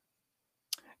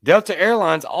 Delta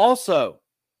Airlines also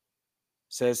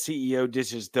says CEO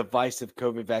ditches divisive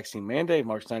COVID vaccine mandate,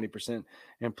 marks 90%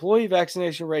 employee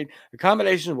vaccination rate.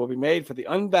 Accommodations will be made for the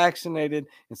unvaccinated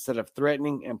instead of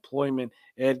threatening employment,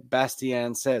 Ed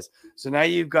Bastian says. So now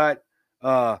you've got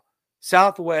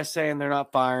Southwest saying they're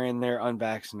not firing their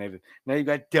unvaccinated. Now you've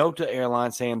got Delta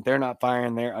Airlines saying they're not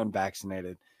firing their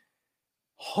unvaccinated.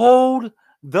 Hold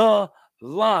the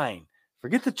line.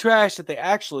 Forget the trash that they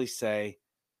actually say,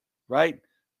 right?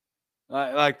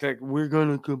 Like we're going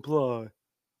to comply.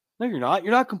 No, you're not.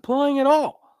 You're not complying at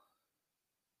all.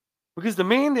 Because the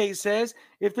mandate says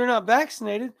if they're not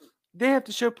vaccinated, they have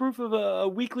to show proof of a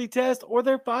weekly test or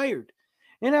they're fired.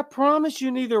 And I promise you,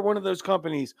 neither one of those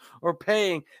companies are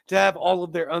paying to have all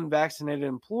of their unvaccinated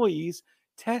employees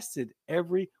tested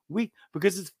every week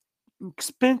because it's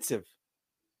expensive.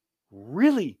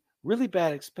 Really, really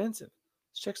bad expensive.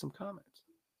 Let's check some comments.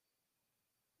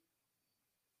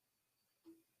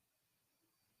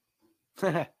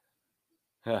 A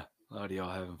lot of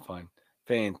y'all having fun.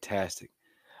 Fantastic.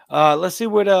 Let's see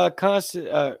what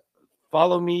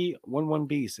Follow Me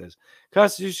 11B says.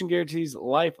 Constitution guarantees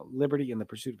life, liberty, and the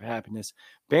pursuit of happiness.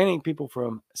 Banning people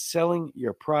from selling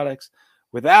your products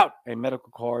without a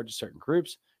medical card to certain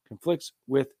groups conflicts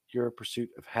with your pursuit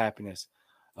of happiness.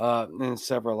 And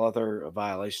several other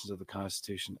violations of the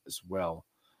Constitution as well.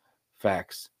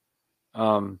 Facts.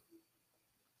 I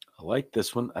like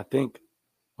this one. I think,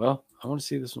 well, I want to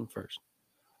see this one first.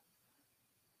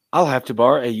 I'll have to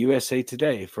borrow a USA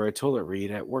Today for a toilet read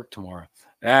at work tomorrow.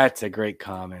 That's a great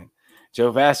comment.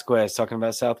 Joe Vasquez talking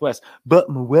about Southwest. But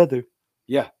my weather.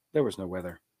 Yeah, there was no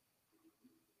weather.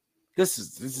 This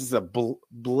is a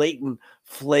blatant,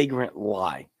 flagrant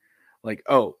lie. Like,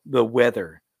 oh, the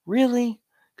weather. Really?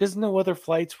 Because no other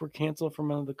flights were canceled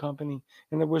from another company,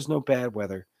 and there was no bad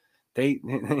weather. They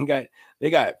got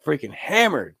freaking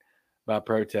hammered by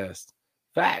protests.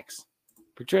 Facts.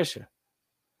 Patricia.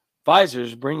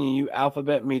 Pfizer's bringing you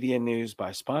Alphabet Media News by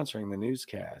sponsoring the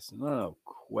newscast. No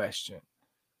question.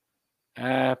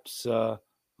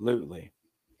 Absolutely.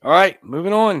 All right,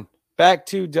 moving on. Back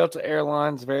to Delta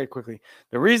Airlines very quickly.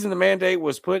 The reason the mandate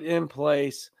was put in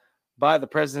place by the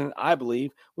president, I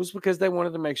believe, was because they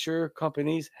wanted to make sure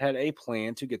companies had a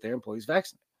plan to get their employees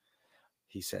vaccinated,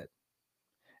 he said.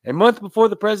 A month before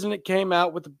the president came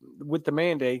out with the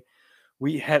mandate,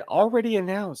 we had already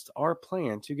announced our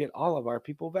plan to get all of our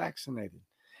people vaccinated.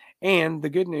 And the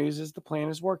good news is the plan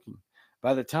is working.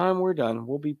 By the time we're done,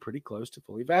 we'll be pretty close to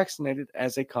fully vaccinated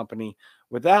as a company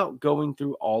without going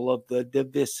through all of the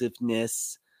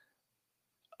divisiveness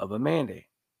of a mandate.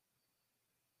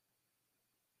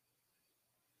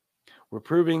 We're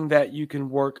proving that you can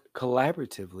work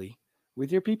collaboratively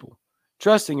with your people,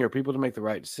 trusting your people to make the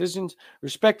right decisions,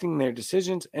 respecting their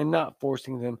decisions, and not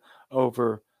forcing them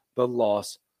over the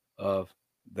loss of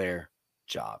their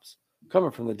jobs. Coming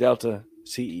from the Delta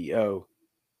CEO.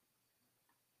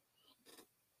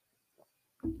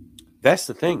 That's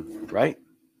the thing, right?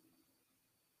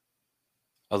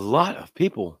 A lot of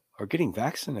people are getting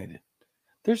vaccinated.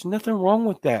 There's nothing wrong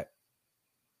with that.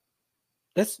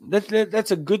 That's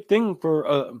a good thing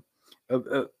for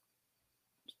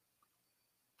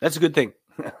that's a good thing.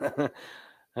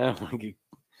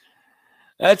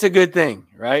 That's a good thing,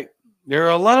 right? There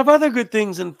are a lot of other good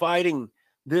things in fighting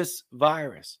this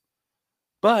virus.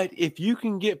 But if you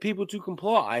can get people to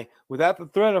comply without the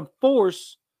threat of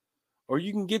force, or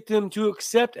you can get them to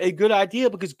accept a good idea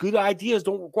because good ideas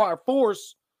don't require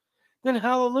force, then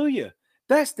hallelujah.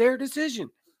 That's their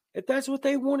decision. If that's what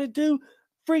they want to do,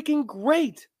 freaking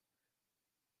great.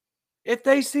 If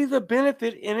they see the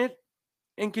benefit in it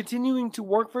and continuing to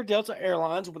work for Delta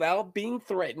Airlines without being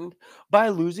threatened by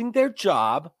losing their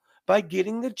job, by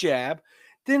getting the jab,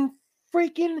 then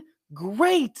freaking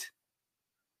great.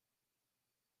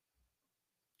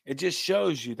 It just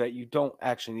shows you that you don't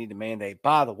actually need a mandate.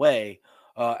 By the way,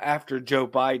 after Joe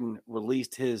Biden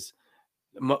released his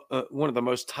one of the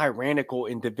most tyrannical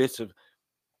and divisive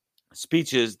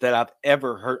speeches that I've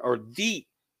ever heard, or the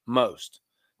most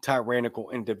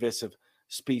tyrannical and divisive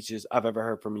speeches I've ever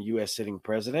heard from a U.S. sitting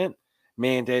president,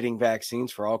 mandating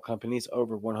vaccines for all companies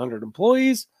over 100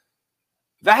 employees,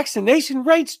 vaccination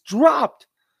rates dropped.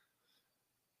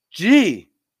 Gee,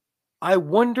 I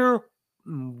wonder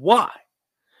why.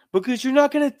 Because you're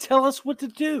not going to tell us what to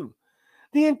do.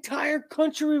 The entire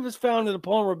country was founded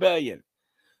upon rebellion.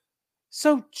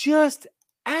 So just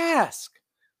ask.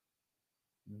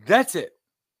 That's it.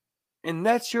 And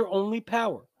that's your only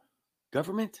power.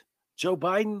 Government, Joe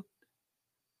Biden,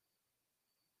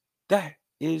 that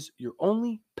is your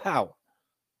only power,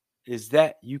 is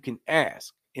that you can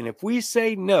ask. And if we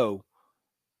say no,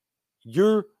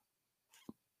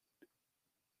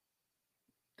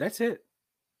 that's it.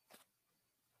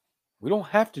 We don't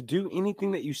have to do anything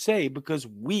that you say because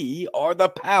we are the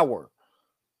power.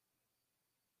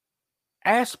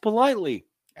 Ask politely,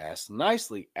 ask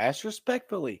nicely, ask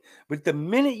respectfully. But the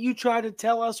minute you try to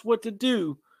tell us what to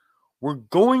do, we're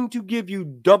going to give you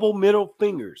double middle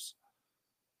fingers.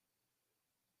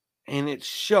 And it's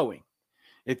showing.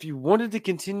 If you wanted to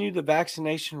continue the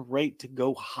vaccination rate to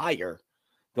go higher,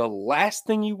 the last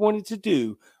thing you wanted to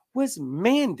do was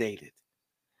mandate it.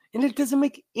 And it doesn't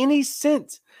make any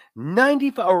sense.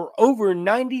 95 or over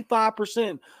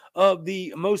 95% of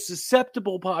the most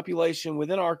susceptible population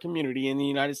within our community in the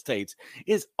United States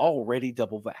is already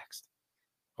double vaxxed,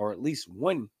 or at least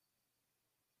one.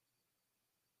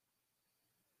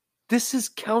 This is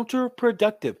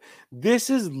counterproductive. This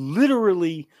is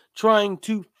literally trying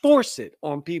to force it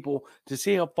on people to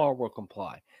see how far we'll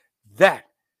comply. That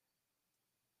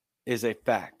is a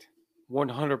fact.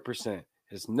 100%.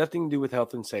 Has nothing to do with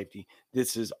health and safety.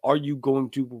 This is, are you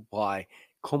going to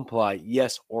comply,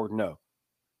 yes or no?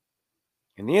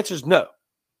 And the answer is no.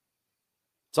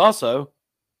 It's also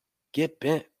get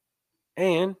bent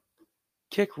and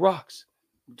kick rocks.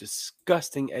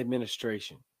 Disgusting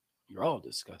administration. You're all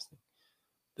disgusting.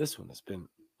 This one has been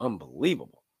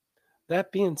unbelievable.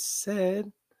 That being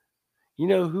said, you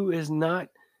know who is not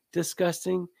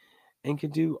disgusting and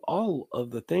can do all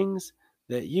of the things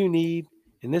that you need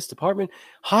in this department?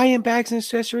 High-end bags and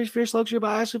accessories, Fierce Luxury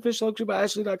by Ashley,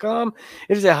 fierceluxurybyashley.com.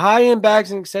 It is a high-end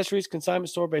bags and accessories consignment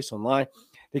store based online.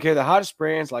 They carry the hottest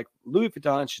brands like Louis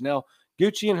Vuitton, Chanel,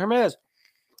 Gucci, and Hermes.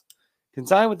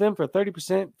 Consign with them for a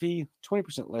 30% fee,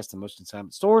 20% less than most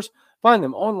consignment stores. Find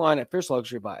them online at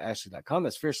fierceluxurybyashley.com.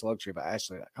 That's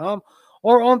fierceluxurybyashley.com.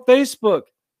 Or on Facebook.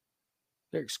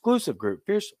 Their exclusive group,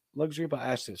 Fierce Luxury by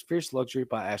Ashley, is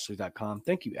fierceluxurybyashley.com.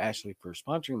 Thank you, Ashley, for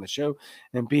sponsoring the show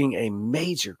and being a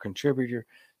major contributor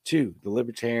to the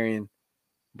Libertarian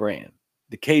brand,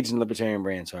 the Cajun Libertarian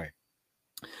brand, sorry.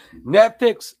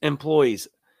 Netflix employees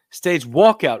stage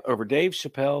walkout over Dave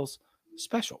Chapelle's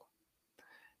special.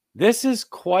 This is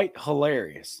quite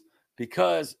hilarious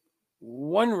because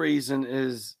one reason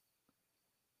is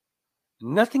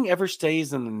nothing ever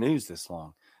stays in the news this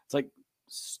long. It's like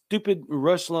stupid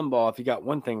Rush Limbaugh. If you got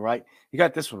one thing right, you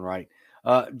got this one right.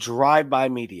 Drive-by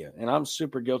media. And I'm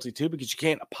super guilty too because you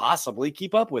can't possibly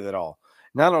keep up with it all,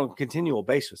 not on a continual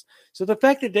basis. So the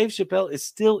fact that Dave Chapelle is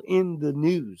still in the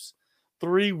news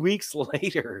 3 weeks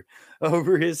later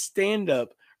over his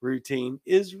stand-up routine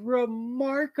is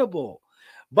remarkable.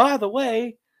 By the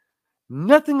way,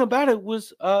 nothing about it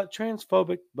was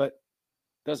transphobic, but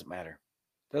doesn't matter.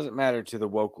 Doesn't matter to the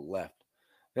woke left.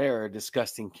 They are a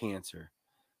disgusting cancer,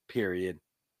 period.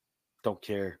 Don't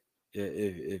care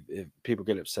if people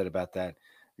get upset about that.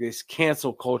 This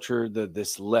cancel culture,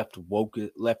 this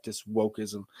leftist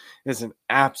wokeism is an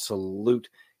absolute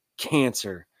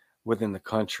cancer within the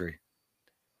country.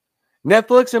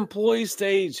 Netflix employees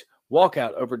stage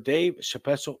walkout over Dave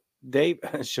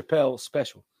Chappelle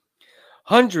special.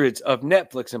 Hundreds of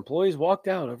Netflix employees walked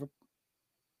out over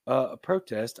a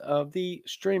protest of the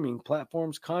streaming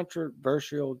platform's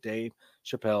controversial Dave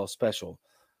Chapelle special.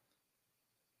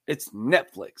 It's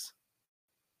Netflix.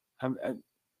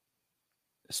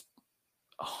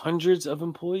 Hundreds of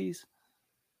employees.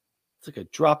 It's like a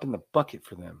drop in the bucket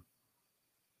for them.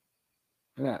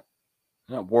 They're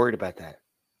not worried about that.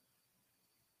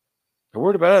 They're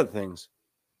worried about other things.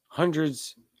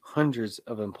 Hundreds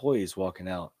of employees walking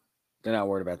out. They're not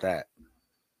worried about that.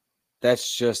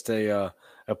 That's just a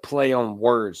play on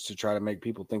words to try to make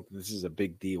people think that this is a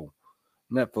big deal.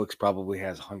 Netflix probably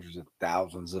has hundreds of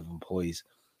thousands of employees,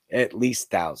 at least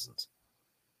thousands.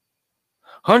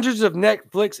 Hundreds of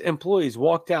Netflix employees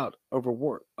walked out of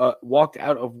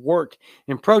work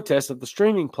in protest of the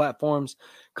streaming platform's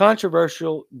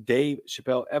controversial Dave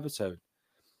Chapelle episode.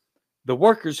 The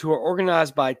workers, who are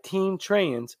organized by Team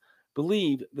Trans,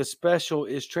 believe the special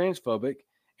is transphobic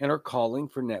and are calling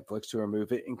for Netflix to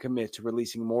remove it and commit to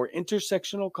releasing more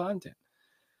intersectional content.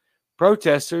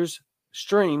 Protesters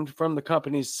streamed from the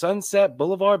company's Sunset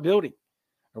Boulevard building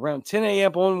around 10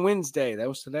 a.m. on Wednesday, that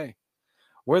was today,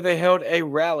 where they held a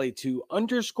rally to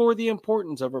underscore the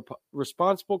importance of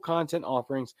responsible content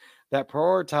offerings that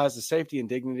prioritize the safety and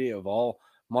dignity of all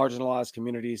marginalized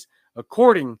communities,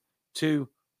 according to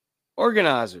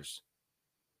organizers.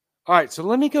 All right, so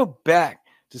let me go back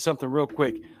to something real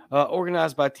quick.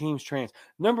 Organized by Teams Trans.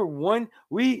 Number one,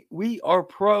 we are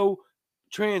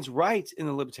pro-trans rights in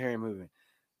the Libertarian movement.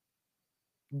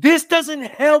 This doesn't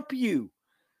help you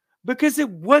because it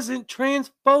wasn't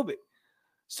transphobic.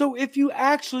 So if you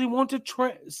actually want to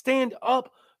stand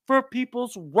up for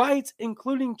people's rights,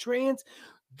 including trans,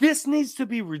 this needs to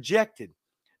be rejected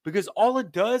because all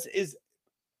it does is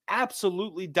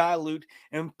absolutely dilute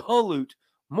and pollute,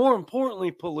 more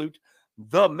importantly, pollute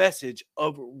the message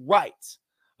of rights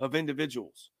of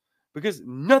individuals. Because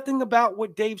nothing about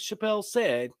what Dave Chapelle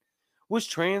said was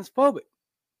transphobic.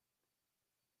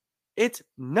 It's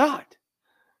not.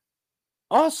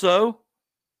 Also,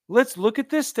 let's look at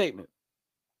this statement.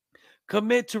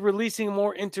 Commit to releasing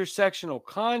more intersectional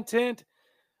content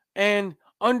and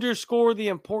underscore the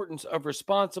importance of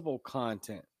responsible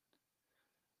content.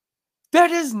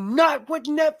 That is not what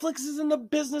Netflix is in the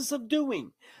business of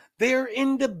doing. They're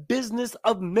in the business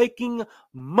of making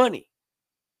money.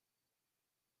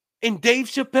 And Dave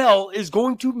Chapelle is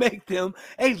going to make them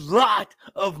a lot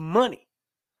of money.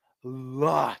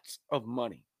 Lots of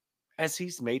money. As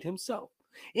he's made himself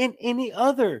in any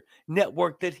other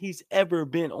network that he's ever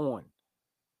been on.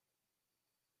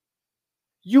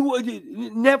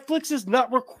 Netflix is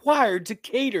not required to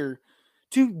cater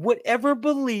to whatever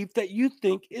belief that you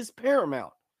think is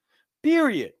paramount.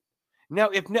 Period. Now,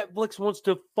 if Netflix wants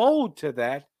to fold to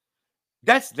that,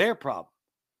 that's their problem.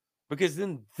 Because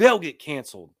then they'll get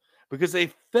canceled. Because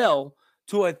they fell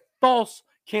to a false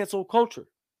cancel culture.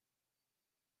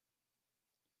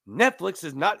 Netflix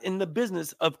is not in the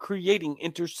business of creating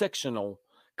intersectional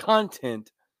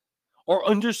content or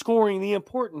underscoring the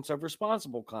importance of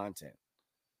responsible content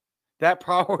that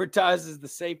prioritizes the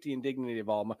safety and dignity of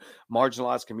all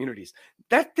marginalized communities.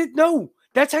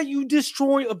 That's how you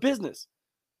destroy a business.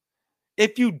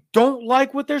 If you don't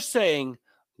like what they're saying,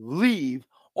 leave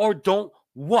or don't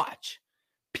watch.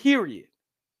 Period.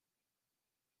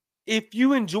 If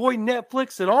you enjoy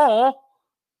Netflix at all,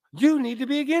 you need to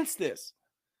be against this.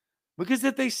 Because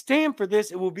if they stand for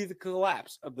this, it will be the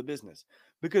collapse of the business.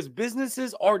 Because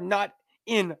businesses are not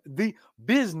in the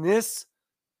business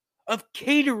of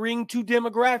catering to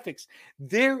demographics.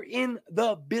 They're in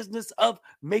the business of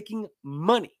making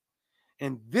money.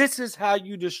 And this is how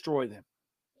you destroy them.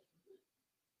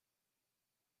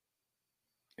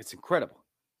 It's incredible.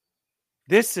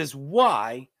 This is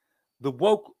why the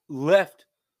woke left,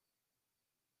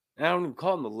 and I don't even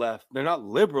call them the left. They're not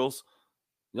liberals.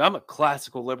 I'm a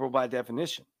classical liberal by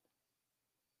definition.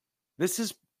 This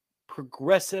is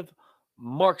progressive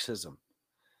Marxism.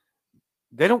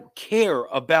 They don't care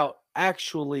about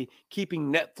actually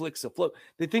keeping Netflix afloat.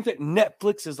 They think that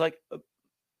Netflix is like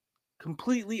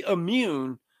completely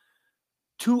immune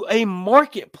to a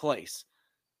marketplace.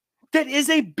 That is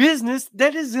a business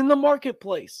that is in the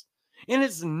marketplace. And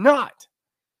it's not.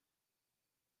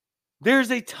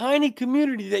 There's a tiny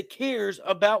community that cares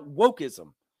about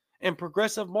wokeism and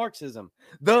progressive Marxism.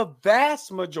 The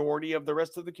vast majority of the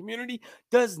rest of the community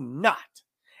does not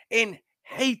and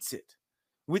hates it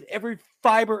with every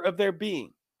fiber of their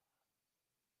being.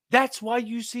 That's why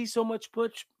you see so much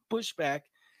pushback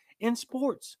in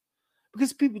sports,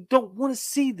 because people don't want to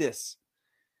see this.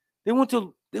 They want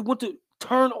to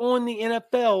turn on the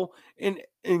NFL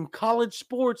in college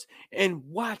sports and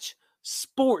watch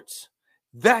sports.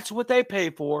 That's what they pay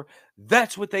for.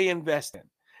 That's what they invest in.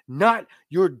 Not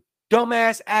your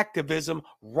dumbass activism,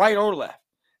 right or left.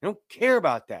 They don't care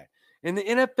about that. And the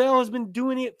NFL has been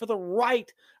doing it for the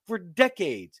right for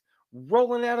decades,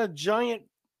 rolling out a giant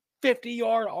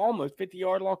 50-yard, almost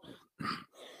 50-yard long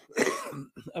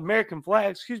American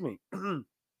flag, excuse me.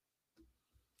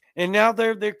 And now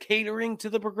they're catering to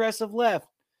the progressive left.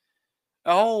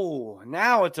 Oh,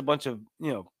 now it's a bunch of,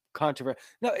 controversy.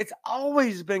 No, it's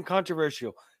always been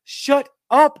controversial. Shut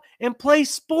up and play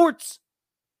sports.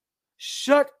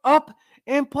 Shut up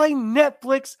and play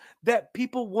Netflix that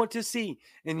people want to see.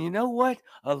 And you know what?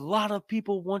 A lot of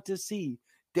people want to see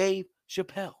Dave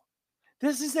Chapelle.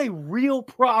 This is a real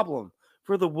problem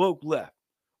for the woke left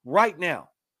right now.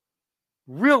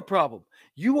 Real problem.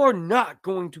 You are not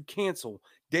going to cancel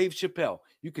Dave Chapelle.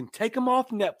 You can take him off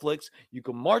Netflix. You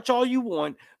can march all you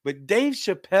want. But Dave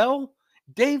Chapelle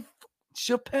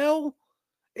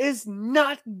is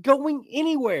not going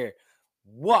anywhere.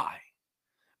 Why?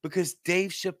 Because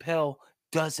Dave Chapelle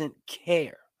doesn't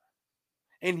care.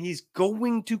 And he's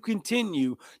going to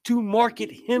continue to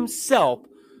market himself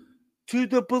to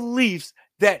the beliefs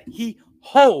that he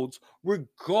holds,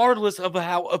 regardless of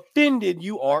how offended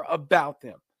you are about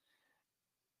them.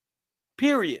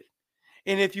 Period.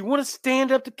 And if you want to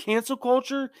stand up to cancel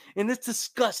culture and this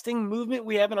disgusting movement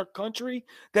we have in our country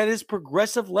that is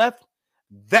progressive left,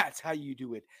 that's how you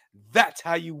do it. That's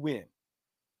how you win.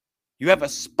 You have a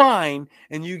spine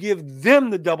and you give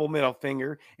them the double middle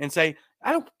finger and say,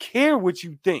 I don't care what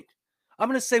you think. I'm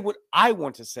going to say what I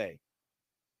want to say.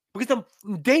 Because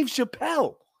I'm Dave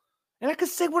Chapelle. And I can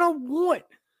say what I want.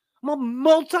 I'm a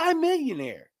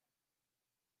multi-millionaire.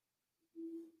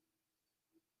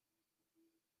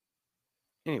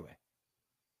 Anyway.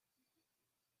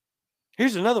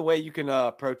 Here's another way you can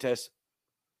protest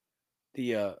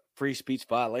the free speech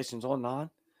violations online.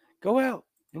 Go out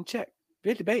and check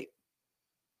Video Debate.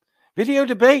 Video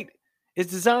Debate is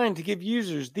designed to give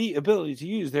users the ability to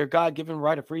use their God-given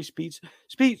right of free speech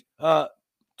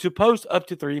to post up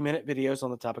to 3-minute videos on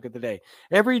the topic of the day.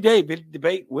 Every day, Video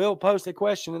Debate will post a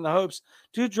question in the hopes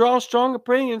to draw strong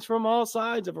opinions from all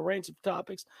sides of a range of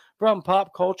topics, from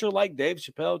pop culture like Dave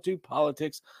Chapelle to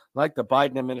politics like the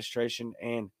Biden administration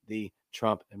and the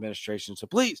Trump administration. So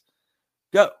please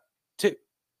go to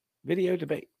Video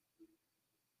Debate.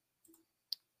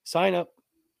 Sign up,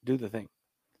 do the thing.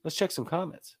 Let's check some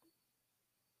comments.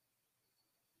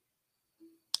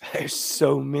 There's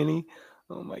so many.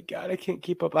 Oh my God, I can't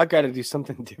keep up. I got to do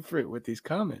something different with these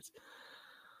comments.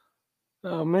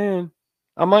 Oh man,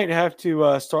 I might have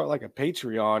to start like a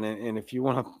Patreon, and if you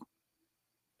want to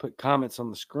put comments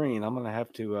on the screen, I'm going to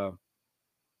have to,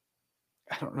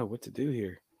 I don't know what to do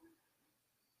here.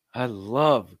 I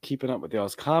love keeping up with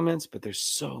y'all's comments, but there's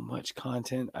so much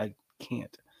content I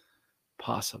can't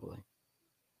possibly.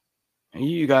 And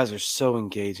you guys are so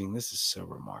engaging. This is so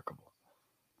remarkable.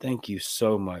 Thank you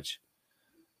so much.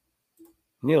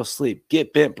 Neil Sleep,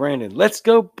 get bent, Brandon. Let's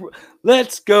go,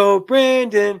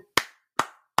 Brandon. All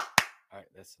right,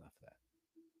 that's enough of that.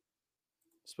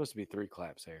 It's supposed to be 3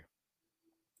 claps here.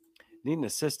 Need an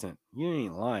assistant. You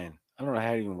ain't lying. I don't know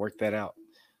how to even work that out.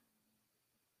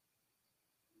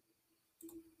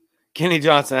 Kenny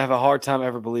Johnson, I have a hard time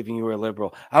ever believing you were a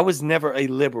liberal. I was never a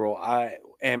liberal. I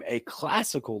am a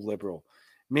classical liberal,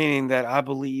 meaning that I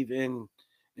believe in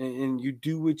you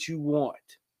do what you want,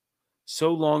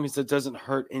 so long as it doesn't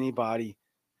hurt anybody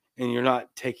and you're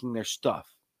not taking their stuff,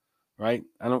 right?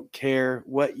 I don't care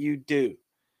what you do.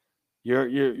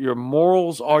 Your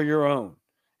morals are your own.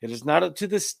 It is not up to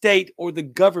the state or the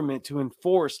government to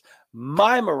enforce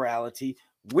my morality,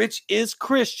 which is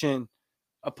Christian,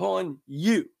 upon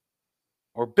you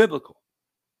or biblical.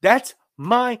 That's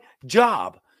my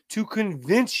job, to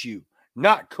convince you,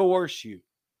 not coerce you.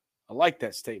 I like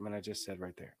that statement I just said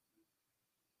right there.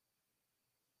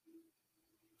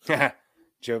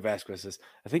 Joe Vasquez says,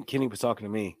 I think Kenny was talking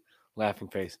to me. Laughing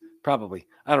face. Probably.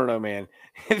 I don't know, man.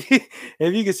 If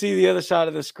you can see the other side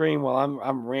of the screen while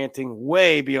I'm ranting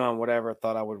way beyond whatever I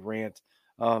thought I would rant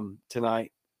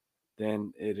tonight,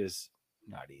 then it is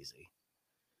not easy.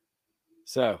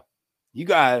 So you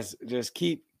guys just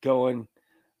keep going.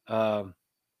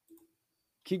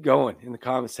 Keep going in the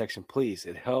comment section, please.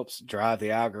 It helps drive the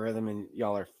algorithm, and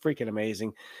y'all are freaking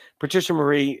amazing. Patricia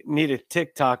Marie, need a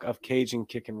TikTok of Cajun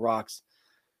kicking rocks.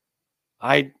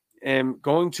 I am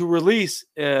going to release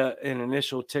an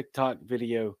initial TikTok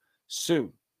video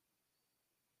soon.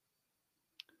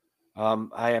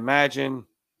 I imagine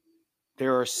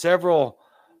there are several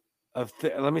of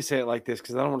let me say it like this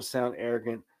because I don't want to sound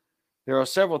arrogant. There are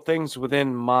several things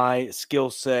within my skill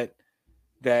set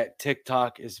that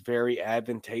TikTok is very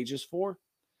advantageous for.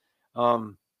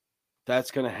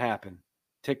 That's going to happen.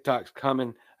 TikTok's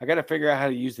coming. I got to figure out how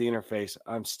to use the interface.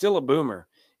 I'm still a boomer,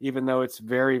 even though it's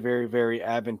very, very, very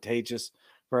advantageous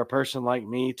for a person like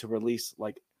me to release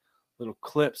like little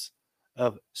clips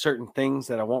of certain things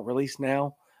that I won't release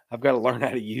now. I've got to learn how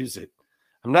to use it.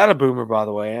 I'm not a boomer, by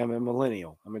the way. I'm a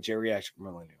millennial. I'm a geriatric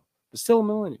millennial, but still a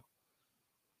millennial.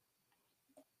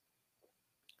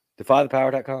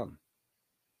 DefyThePower.com.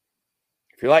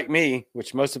 If you're like me,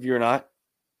 which most of you are not,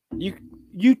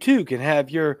 you too can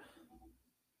have your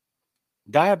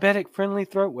diabetic friendly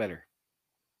throat wetter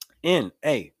in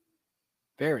a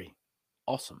very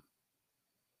awesome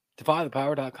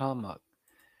DefyThePower.com mug.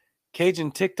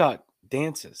 Cajun TikTok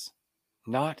dances.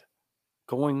 Not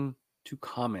going to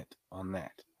comment on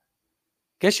that.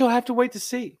 Guess you'll have to wait to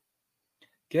see.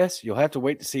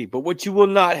 But what you will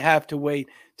not have to wait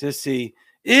to see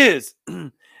is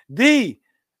the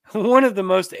one of the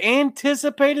most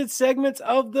anticipated segments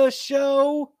of the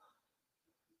show.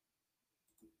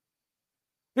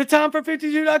 The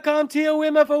TomFor52.com,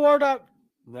 TOMFOR.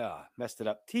 No, messed it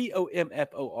up.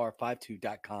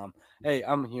 TOMFOR52.com. Hey,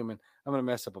 I'm human. I'm going to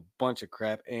mess up a bunch of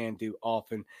crap and do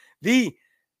often. The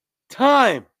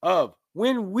time of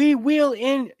when we wheel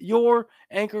in your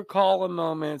anchor column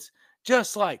moments,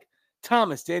 just like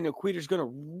Thomas Daniel Queter's going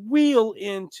to wheel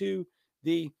into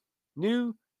the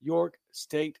New York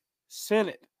State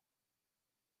Senate.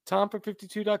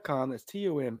 TomFor52.com. That's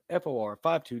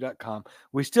TOMFOR52.com.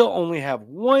 We still only have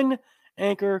one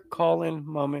anchor call-in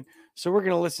moment, so we're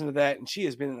going to listen to that, and she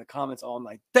has been in the comments all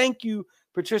night. Thank you,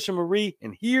 Patricia Marie,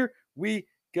 and here we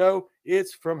go.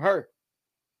 It's from her.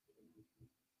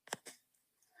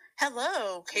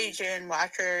 Hello, Cajun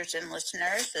watchers and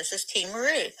listeners. This is T.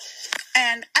 Marie,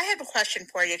 and I have a question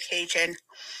for you, Cajun.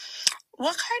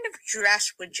 What kind of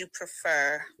dress would you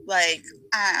prefer? Like,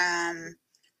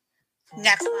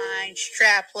 neckline,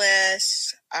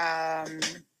 strapless,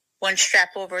 one strap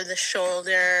over the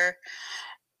shoulder,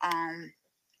 and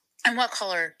what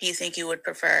color do you think you would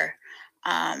prefer?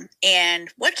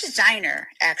 And what designer,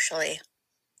 actually?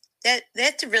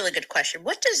 That's a really good question.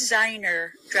 What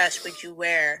designer dress would you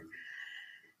wear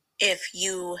if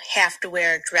you have to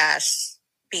wear a dress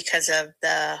because of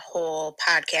the whole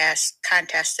podcast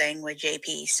contest thing with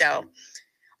JP? So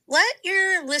let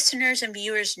your listeners and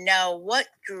viewers know what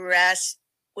dress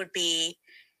would be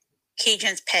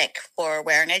Cajun's pick for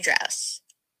wearing a dress.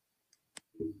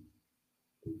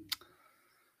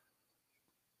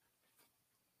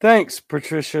 Thanks,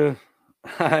 Patricia.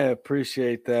 I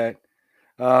appreciate that.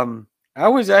 I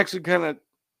was actually kind of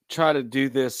try to do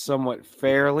this somewhat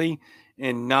fairly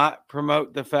and not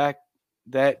promote the fact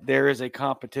that there is a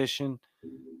competition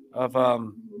of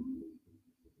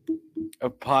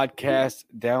podcast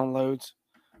downloads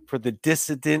for the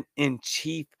Dissident in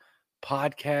Chief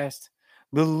podcast.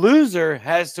 The loser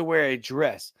has to wear a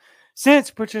dress. Since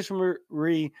Patricia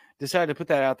Marie decided to put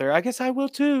that out there, I guess I will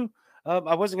too.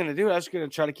 I wasn't going to do it. I was going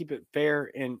to try to keep it fair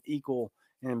and equal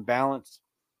and balanced.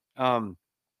 The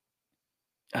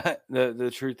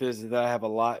truth is that I have a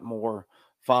lot more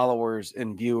followers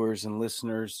and viewers and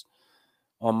listeners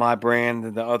on my brand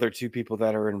than the other two people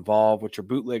that are involved, which are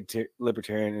Bootleg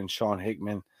Libertarian and Sean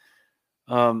Hickman.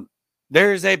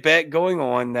 There's a bet going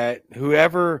on that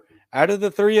whoever out of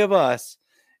the three of us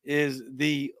is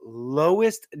the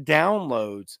lowest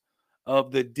downloads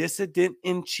of the Dissident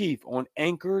in Chief on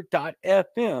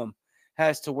Anchor.fm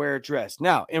has to wear a dress.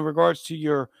 Now, in regards to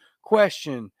your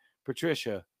question,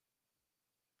 Patricia,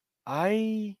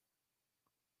 I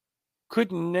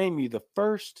couldn't name you the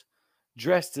first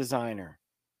dress designer.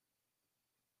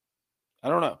 I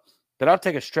don't know, but I'll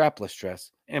take a strapless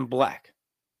dress in black.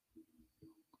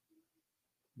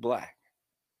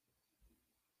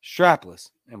 strapless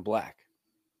and black.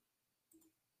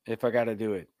 If I got to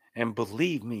do it. And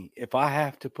believe me, if I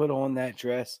have to put on that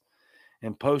dress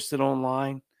and post it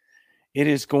online, it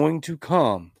is going to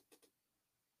come.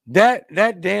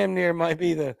 That damn near might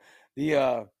be the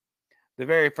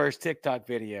very first TikTok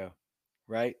video,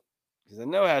 right? Because I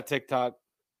know how TikTok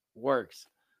works.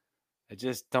 I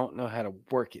just don't know how to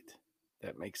work it.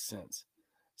 That makes sense.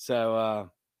 So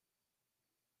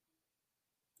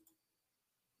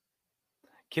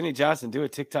Kenny Johnson, do a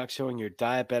TikTok showing your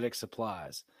diabetic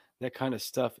supplies. That kind of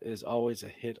stuff is always a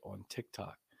hit on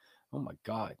TikTok. Oh my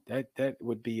God, that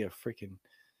would be a freaking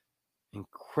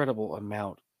incredible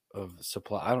amount of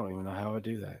supply. I don't even know how I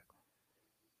do that.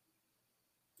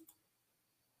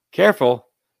 Careful,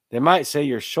 they might say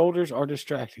your shoulders are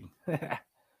distracting.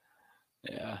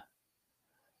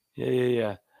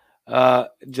 Yeah.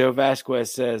 Joe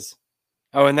Vasquez says,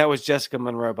 oh, and that was Jessica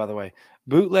Monroe, by the way.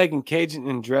 Bootleg and Cajun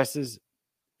in dresses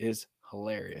is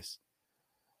hilarious.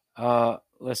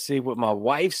 Let's see what my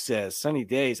wife says. Sunny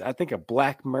days. I think a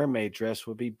black mermaid dress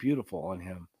would be beautiful on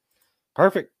him.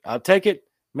 Perfect. I'll take it.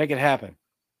 Make it happen.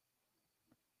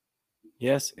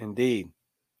 Yes, indeed.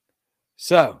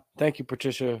 So, thank you,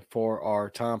 Patricia, for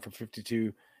our Time for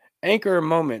 52 anchor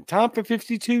moment.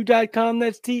 Timefor52.com.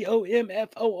 That's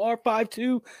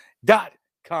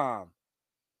TOMFOR52.com.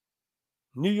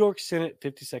 New York Senate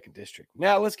 52nd District.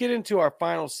 Now, let's get into our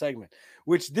final segment,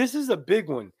 which this is a big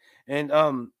one. And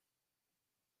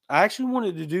I actually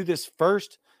wanted to do this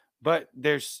first, but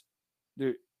there's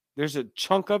a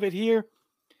chunk of it here.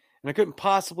 And I couldn't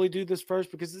possibly do this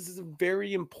first because this is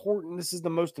very important. This is the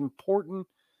most important.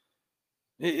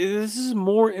 This is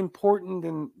more important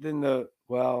than the,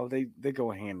 well, they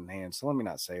go hand in hand. So let me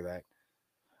not say that.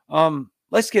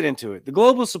 Let's get into it. The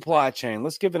global supply chain.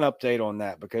 Let's give an update on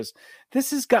that because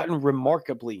this has gotten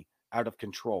remarkably out of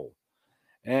control.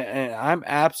 And I'm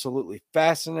absolutely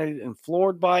fascinated and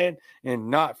floored by it,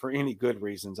 and not for any good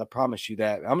reasons. I promise you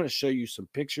that. I'm going to show you some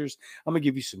pictures. I'm going to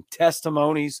give you some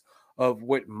testimonies of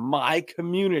what my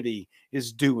community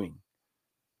is doing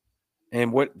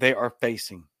and what they are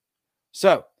facing.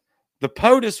 So, the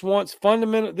POTUS wants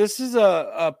fundamental. This is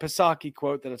a Psaki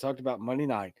quote that I talked about Monday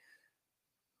night.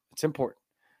 It's important.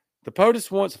 The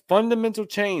POTUS wants fundamental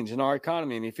change in our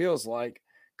economy, and he feels like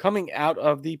coming out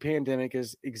of the pandemic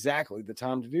is exactly the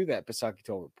time to do that, Psaki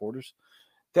told reporters.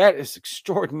 That is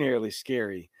extraordinarily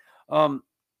scary. Only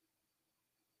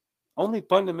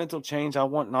fundamental change I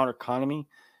want in our economy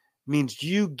means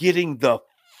you getting the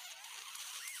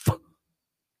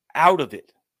out of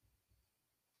it.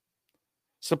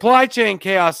 Supply chain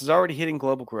chaos is already hitting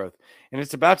global growth, and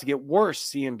it's about to get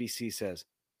worse, CNBC says.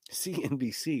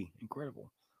 CNBC,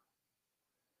 incredible.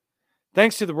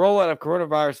 Thanks to the rollout of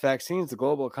coronavirus vaccines, the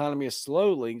global economy is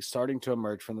slowly starting to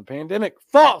emerge from the pandemic.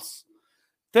 False!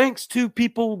 Thanks to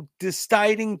people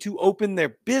deciding to open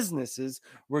their businesses,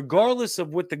 regardless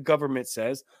of what the government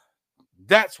says,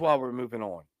 that's why we're moving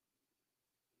on.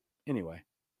 Anyway,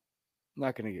 I'm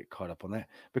not going to get caught up on that.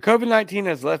 But COVID-19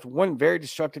 has left one very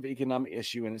destructive economic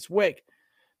issue in its wake.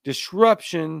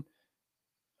 Disruption.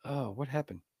 Oh, what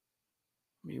happened?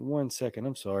 Give me 1 second.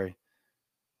 I'm sorry.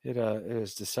 It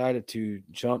has decided to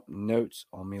jump notes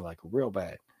on me like real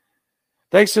bad.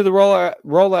 Thanks to the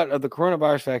rollout of the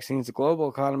coronavirus vaccines, the global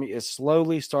economy is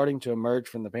slowly starting to emerge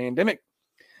from the pandemic.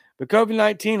 But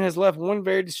COVID-19 has left one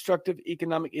very destructive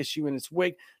economic issue in its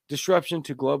wake: disruption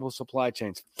to global supply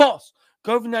chains. False!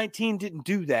 COVID-19 didn't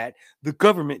do that. The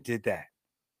government did that.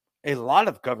 A lot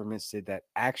of governments did that,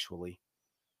 actually.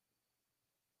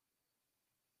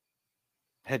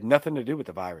 Had nothing to do with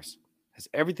the virus. Has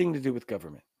everything to do with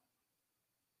government.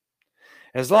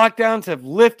 As lockdowns have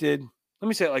lifted, let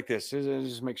me say it like this,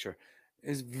 just make sure.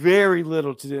 There's very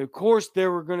little to do. Of course,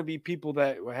 there were going to be people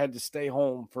that had to stay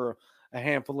home for a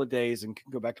handful of days and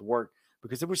couldn't go back to work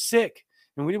because they were sick.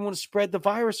 And we didn't want to spread the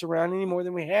virus around any more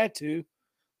than we had to.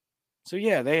 So,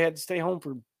 yeah, they had to stay home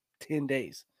for 10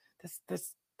 days.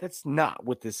 That's not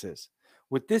what this is.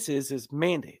 What this is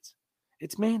mandates.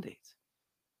 It's mandates.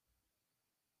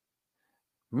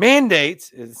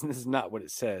 Mandates, this is not what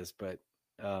it says, but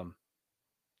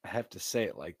I have to say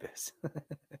it like this.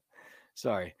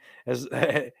 Sorry.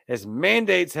 As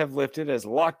mandates have lifted, as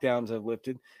lockdowns have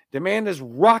lifted, demand has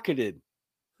rocketed.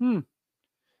 And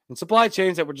supply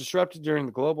chains that were disrupted during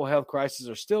the global health crisis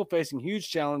are still facing huge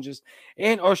challenges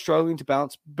and are struggling to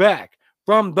bounce back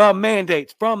from the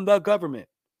mandates, from the government.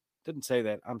 Didn't say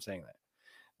that. I'm saying that.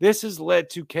 This has led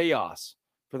to chaos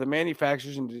for the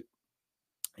manufacturers and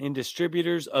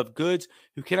distributors of goods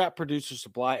who cannot produce or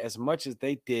supply as much as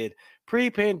they did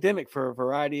pre-pandemic for a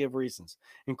variety of reasons,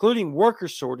 including worker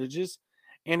shortages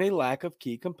and a lack of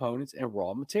key components and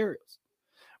raw materials.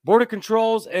 Border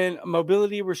controls and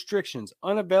mobility restrictions,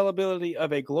 unavailability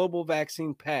of a global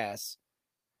vaccine pass.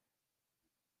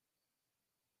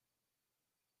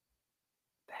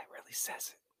 That really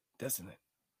says it, doesn't it?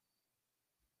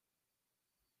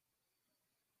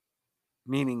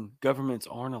 Meaning governments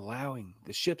aren't allowing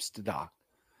the ships to dock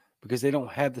because they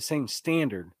don't have the same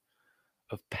standard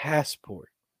of passport.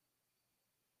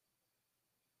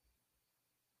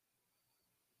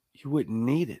 You wouldn't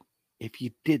need it if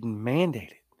you didn't mandate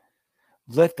it.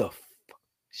 Let the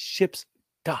ships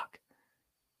dock.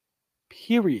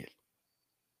 Period.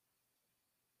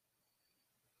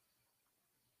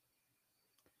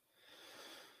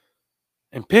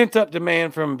 And pent-up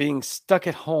demand from being stuck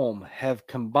at home have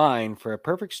combined for a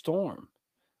perfect storm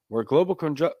where global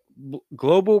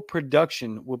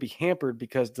production will be hampered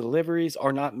because deliveries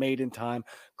are not made in time,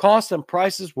 costs and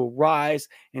prices will rise,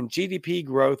 and GDP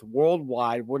growth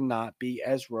worldwide will not be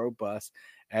as robust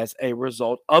as a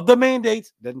result of the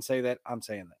mandates. Doesn't say that, I'm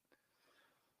saying that.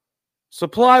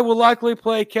 Supply will likely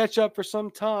play catch up for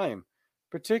some time,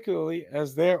 particularly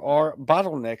as there are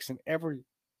bottlenecks in every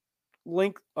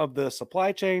length of the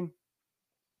supply chain.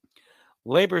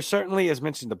 Labor certainly, as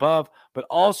mentioned above, but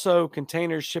also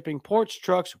containers, shipping, ports,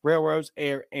 trucks, railroads,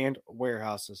 air, and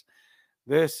warehouses.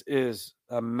 This is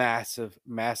a massive,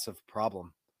 massive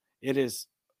problem. It is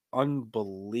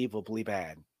unbelievably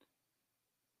bad.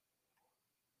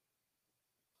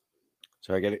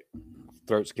 So I get it.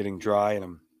 Throat's getting dry, and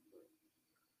I'm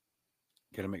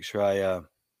gonna make sure I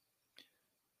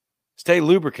stay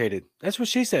lubricated. That's what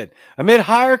she said. Amid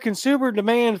higher consumer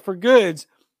demand for goods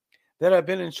that have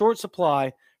been in short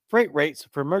supply, freight rates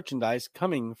for merchandise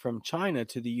coming from China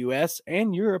to the U.S.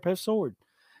 and Europe have soared,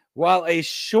 while a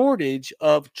shortage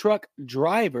of truck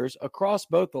drivers across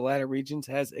both the latter regions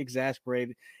has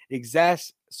exacerbated,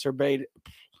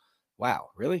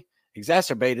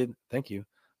 thank you,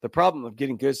 the problem of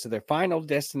getting goods to their final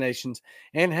destinations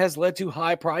and has led to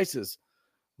high prices.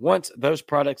 Once those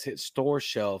products hit store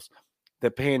shelves, the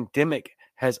pandemic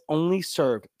has only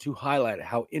served to highlight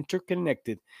how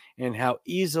interconnected and how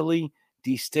easily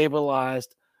destabilized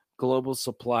global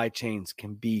supply chains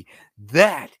can be.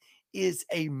 That is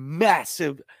a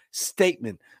massive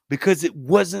statement because it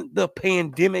wasn't the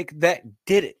pandemic that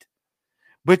did it,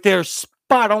 but they're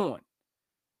spot on.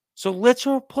 So let's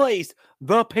replace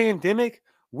the pandemic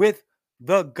with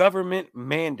the government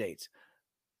mandates.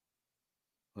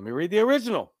 Let me read the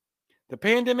original. The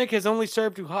pandemic has only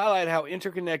served to highlight how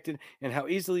interconnected and how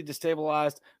easily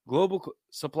destabilized global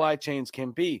supply chains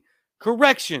can be.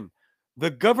 Correction. The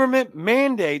government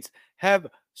mandates have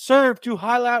served to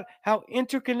highlight how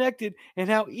interconnected and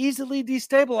how easily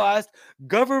destabilized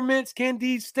governments can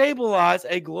destabilize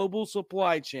a global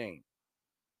supply chain.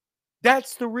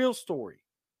 That's the real story.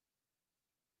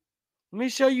 Let me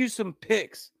show you some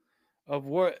pics of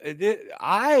what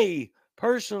I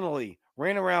personally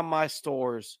ran around my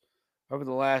stores over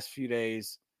the last few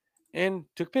days and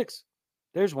took pics.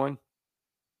 There's one.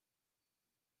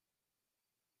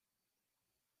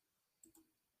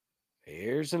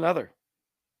 Here's another.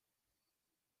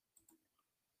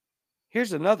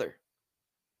 Here's another.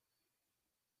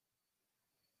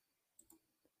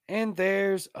 And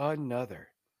there's another.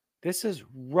 This is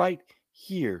right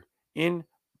here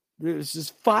this is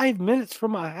 5 minutes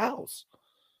from my house.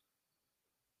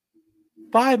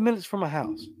 5 minutes from my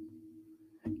house.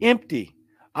 Empty.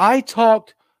 I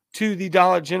talked to the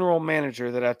Dollar General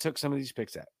manager that I took some of these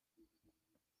pics at.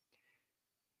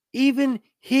 Even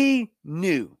he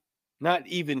knew, not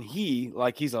even he,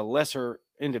 like he's a lesser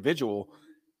individual.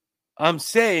 I'm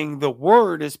saying the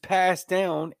word is passed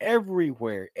down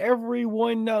everywhere.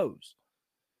 Everyone knows.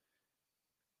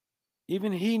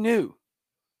 Even he knew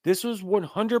this was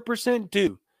 100%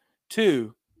 due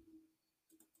to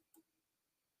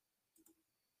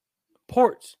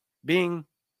ports being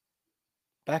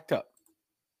backed up,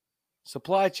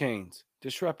 supply chains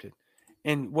disrupted,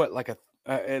 and what, like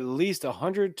at least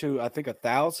 100 to I think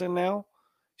 1,000 now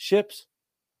ships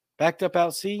backed up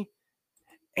out sea.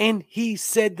 And he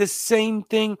said the same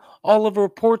thing. All of the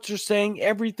reports are saying,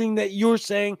 everything that you're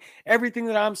saying, everything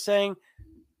that I'm saying.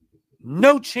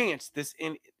 No chance this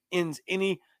ends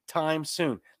any time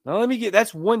soon. Now,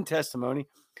 that's one testimony.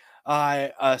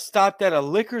 I stopped at a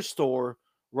liquor store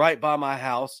right by my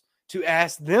house to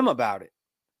ask them about it.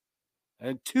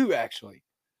 And two, actually.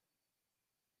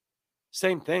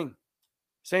 Same thing.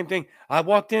 I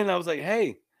walked in, I was like,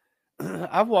 hey,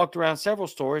 I've walked around several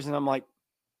stores, and I'm like,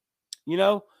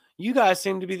 you guys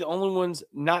seem to be the only ones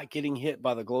not getting hit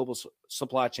by the global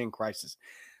supply chain crisis.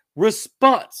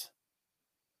 Response.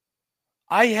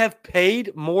 I have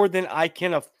paid more than I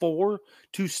can afford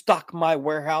to stock my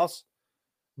warehouse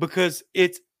because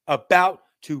it's about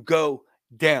to go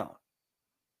down.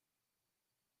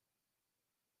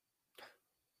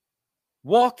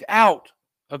 Walked out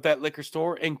of that liquor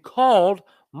store and called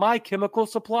my chemical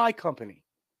supply company,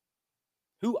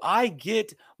 who I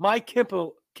get my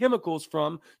chemicals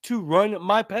from to run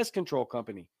my pest control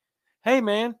company. Hey,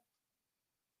 man,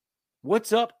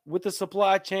 what's up with the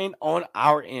supply chain on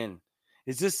our end?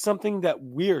 Is this something that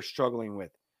we're struggling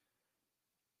with?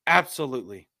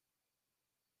 Absolutely.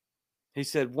 He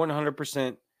said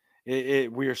 100%.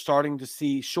 We are starting to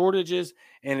see shortages,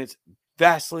 and it's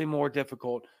vastly more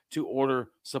difficult to order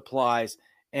supplies.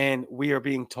 And we are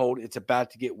being told it's about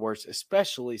to get worse,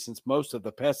 especially since most of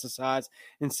the pesticides,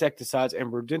 insecticides,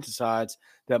 and rodenticides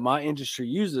that my industry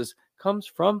uses comes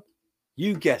from,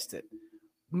 you guessed it,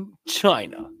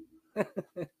 China.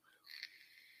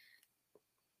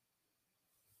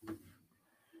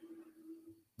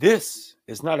 This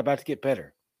is not about to get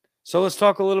better. So let's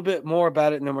talk a little bit more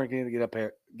about it, and then we're going to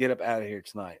get up out of here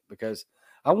tonight, because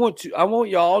I want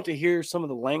y'all to hear some of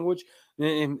the language.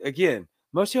 And again,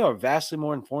 most of y'all are vastly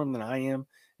more informed than I am,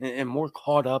 and more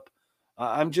caught up.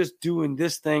 I'm just doing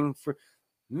this thing for,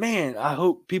 man, I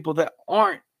hope people that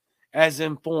aren't as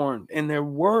informed and they're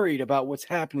worried about what's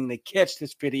happening, they catch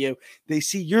this video, they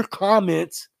see your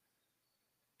comments,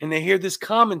 and they hear this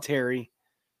commentary.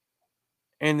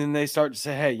 And then they start to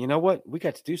say, hey, you know what? We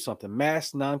got to do something.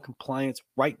 Mass non-compliance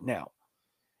right now.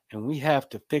 And we have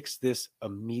to fix this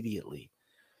immediately.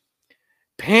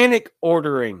 Panic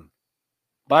ordering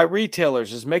by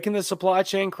retailers is making the supply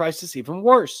chain crisis even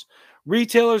worse.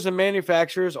 Retailers and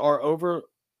manufacturers are over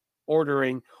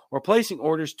ordering or placing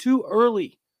orders too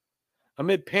early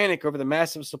amid panic over the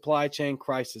massive supply chain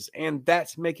crisis. And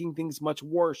that's making things much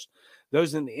worse.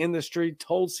 Those in the industry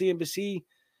told CNBC,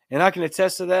 and I can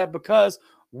attest to that, because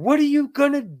what are you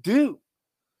going to do?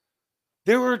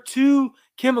 There are two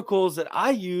chemicals that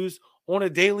I use on a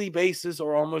daily basis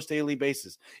or almost daily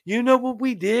basis. You know what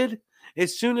we did?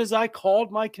 As soon as I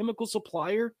called my chemical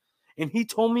supplier and he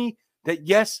told me that,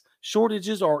 yes,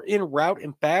 shortages are en route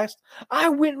and fast, I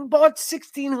went and bought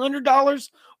 $1,600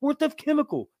 worth of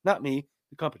chemical. Not me,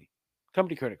 the company.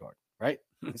 Company credit card, right?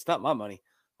 It's not my money,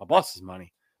 my boss's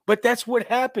money. But that's what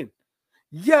happened.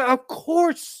 Yeah, of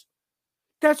course.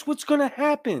 That's what's going to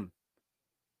happen.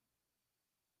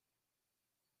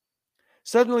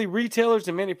 Suddenly, retailers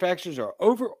and manufacturers are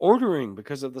over-ordering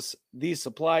because of these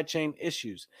supply chain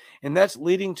issues. And that's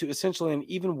leading to essentially an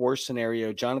even worse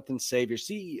scenario. Jonathan Savior,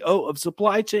 CEO of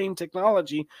Supply Chain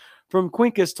Technology from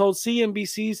Quincus, told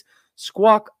CNBC's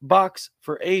Squawk Box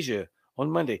for Asia on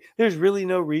Monday. There's really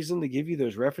no reason to give you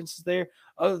those references there,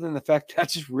 other than the fact that I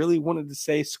just really wanted to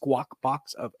say Squawk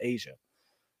Box of Asia.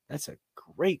 That's a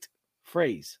great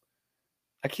phrase.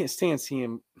 I can't stand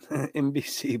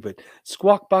CNBC, but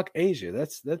Squawk Box Asia,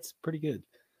 that's pretty good.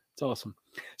 It's awesome.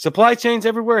 Supply chains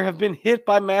everywhere have been hit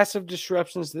by massive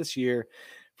disruptions this year,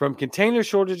 from container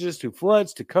shortages to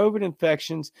floods to COVID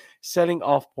infections, setting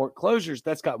off port closures.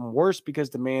 That's gotten worse because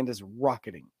demand is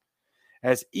rocketing.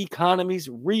 As economies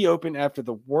reopen after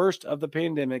the worst of the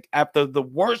pandemic, after the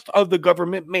worst of the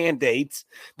government mandates,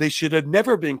 they should have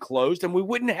never been closed, and we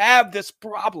wouldn't have this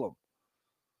problem.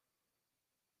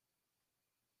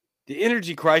 The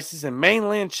energy crisis in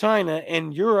mainland China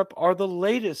and Europe are the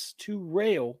latest to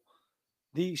rail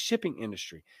the shipping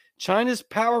industry. China's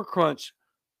power crunch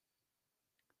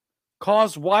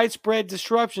caused widespread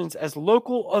disruptions as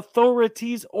local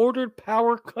authorities ordered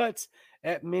power cuts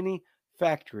at many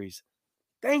factories.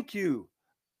 Thank you.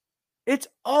 It's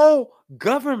all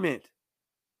government.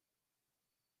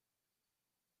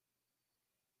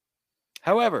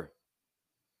 However,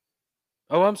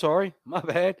 I'm sorry, my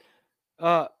bad.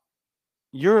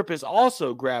 Europe is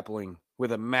also grappling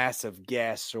with a massive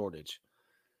gas shortage.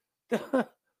 All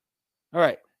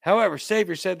right. However,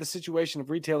 Savior said the situation of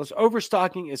retailers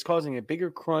overstocking is causing a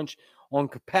bigger crunch on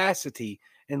capacity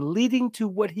and leading to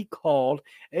what he called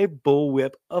a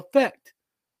bullwhip effect,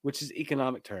 which is an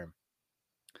economic term.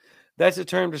 That's a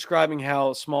term describing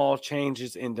how small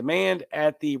changes in demand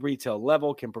at the retail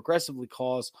level can progressively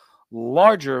cause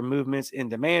larger movements in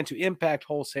demand to impact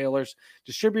wholesalers,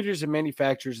 distributors, and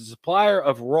manufacturers. The supplier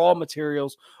of raw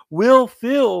materials will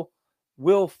feel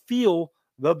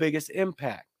the biggest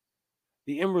impact.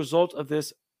 The end result of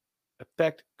this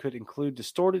effect could include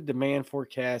distorted demand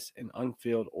forecasts and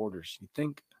unfilled orders. You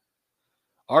think?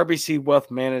 RBC Wealth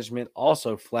Management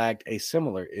also flagged a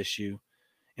similar issue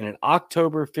in an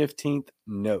October 15th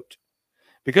note.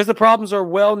 Because the problems are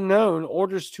well known,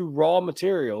 orders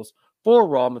for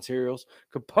raw materials,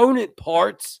 component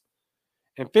parts,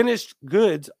 and finished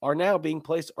goods are now being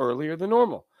placed earlier than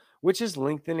normal, which is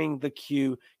lengthening the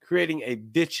queue, creating a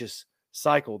vicious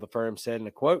cycle, the firm said in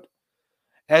a quote.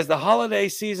 As the holiday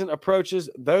season approaches,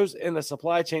 those in the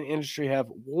supply chain industry have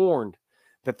warned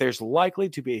that there's likely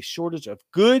to be a shortage of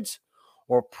goods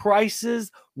or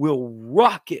prices will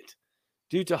rocket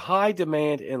due to high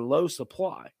demand and low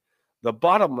supply. The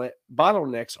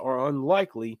bottlenecks are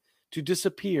unlikely to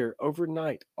disappear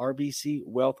overnight, RBC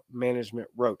Wealth Management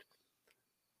wrote.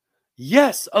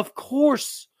 Yes, of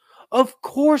course. Of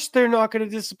course they're not going to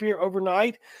disappear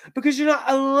overnight because you're not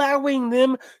allowing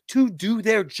them to do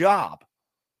their job.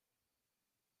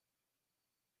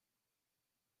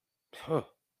 Huh.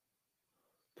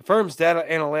 The firm's data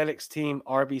analytics team,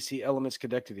 RBC Elements,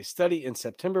 conducted a study in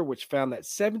September which found that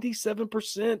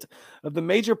 77% of the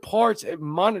major parts it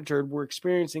monitored were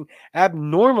experiencing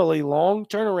abnormally long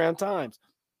turnaround times.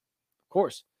 Of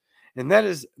course. And that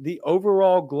is the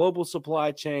overall global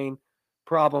supply chain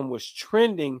problem was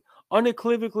trending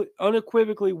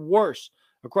unequivocally worse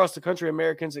across the country.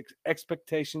 Americans'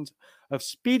 expectations of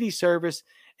speedy service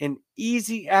and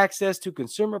easy access to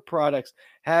consumer products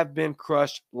have been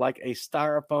crushed like a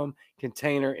styrofoam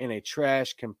container in a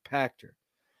trash compactor.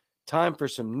 Time for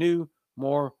some new,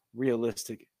 more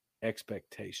realistic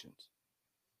expectations.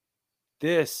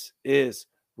 This is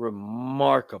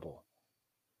remarkable.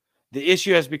 The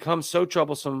issue has become so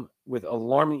troublesome with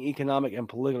alarming economic and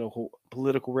political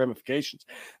ramifications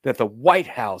that the White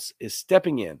House is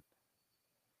stepping in,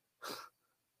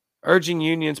 urging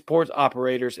unions, port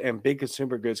operators, and big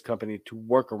consumer goods companies to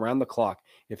work around the clock,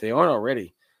 if they aren't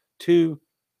already, to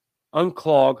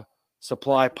unclog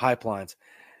supply pipelines.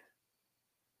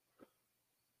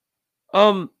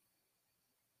 I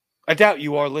doubt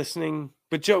you are listening,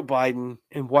 but Joe Biden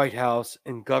and White House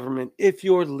and government, if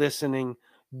you're listening,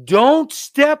 don't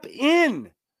step in.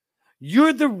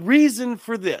 You're the reason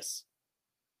for this.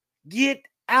 Get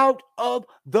out of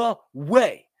the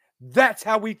way. That's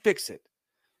how we fix it.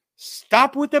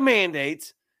 Stop with the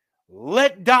mandates.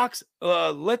 Let the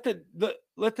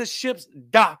ships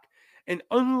dock and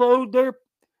unload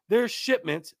their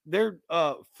shipments, their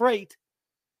freight,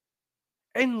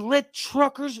 and let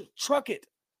truckers truck it.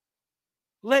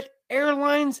 Let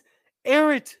airlines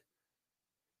air it.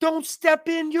 Don't step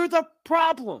in. You're the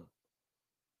problem.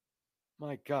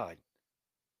 My God.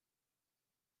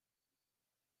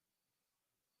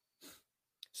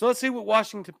 So let's see what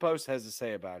Washington Post has to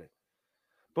say about it.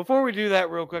 Before we do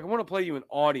that real quick, I want to play you an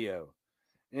audio.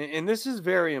 And this is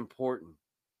very important.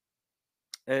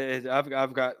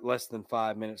 I've got less than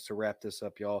 5 minutes to wrap this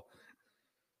up, y'all.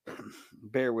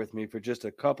 Bear with me for just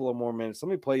a couple of more minutes.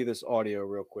 Let me play you this audio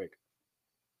real quick.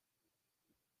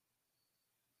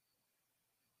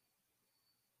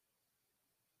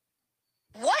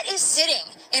 What is sitting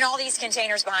in all these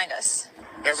containers behind us?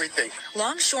 Everything.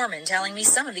 Longshoremen telling me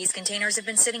some of these containers have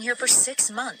been sitting here for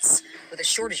 6 months, with a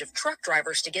shortage of truck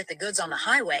drivers to get the goods on the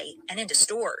highway and into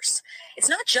stores. It's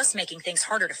not just making things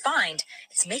harder to find,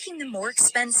 it's making them more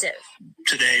expensive.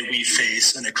 Today, we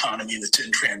face an economy that's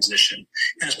in transition.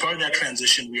 And as part of that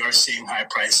transition, we are seeing high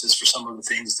prices for some of the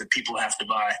things that people have to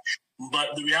buy.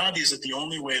 But the reality is that the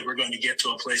only way we're going to get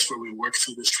to a place where we work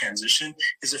through this transition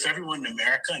is if everyone in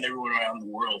America and everyone around the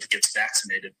world gets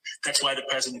vaccinated. That's why the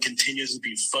president continues to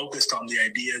be focused on the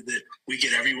idea that we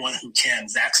get everyone who can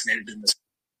vaccinated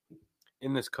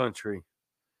in this country.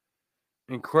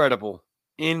 Incredible.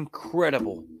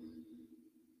 Incredible.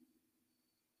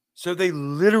 So they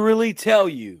literally tell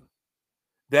you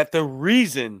that the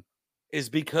reason is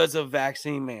because of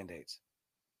vaccine mandates.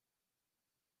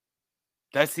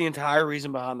 That's the entire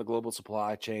reason behind the global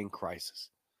supply chain crisis,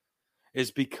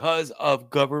 is because of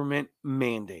government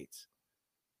mandates.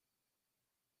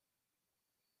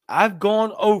 I've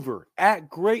gone over at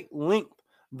great length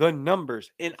the numbers,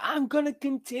 and I'm going to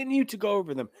continue to go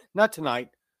over them. Not tonight.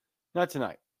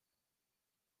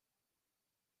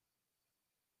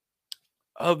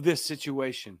 Of this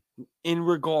situation in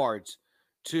regards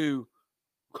to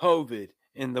COVID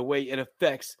and the way it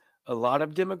affects a lot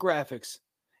of demographics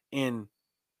and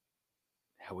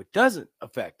how it doesn't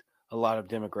affect a lot of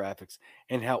demographics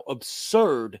and how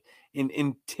absurd and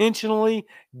intentionally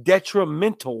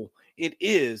detrimental it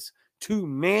is to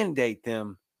mandate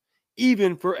them,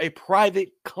 even for a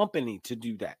private company to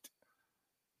do that.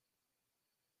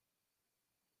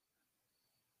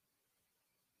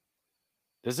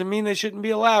 Doesn't mean they shouldn't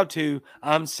be allowed to.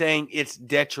 I'm saying it's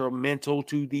detrimental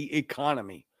to the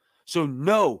economy. So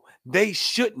no, they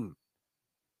shouldn't.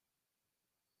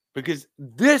 Because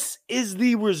this is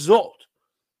the result.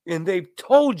 And they've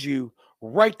told you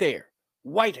right there,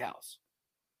 White House,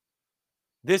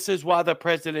 This is why the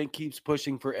president keeps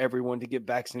pushing for everyone to get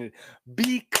vaccinated,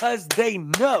 because they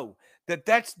know that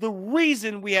that's the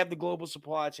reason we have the global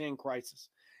supply chain crisis.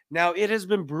 Now, it has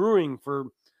been brewing for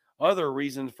other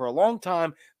reasons for a long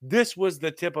time. This was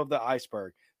the tip of the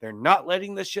iceberg. They're not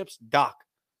letting the ships dock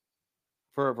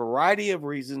for a variety of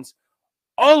reasons,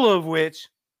 all of which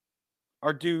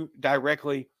are due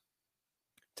directly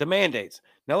to mandates.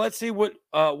 Now, let's see what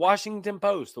Washington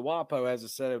Post, the WAPO, has to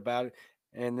say about it,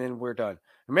 and then we're done.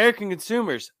 American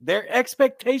consumers, their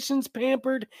expectations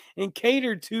pampered and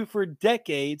catered to for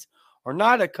decades, are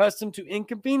not accustomed to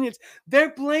inconvenience.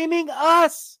 They're blaming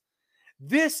us.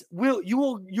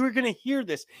 You're going to hear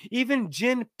this. Even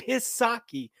Jen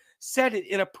Psaki said it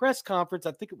in a press conference,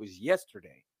 I think it was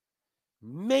yesterday,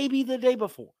 maybe the day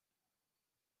before,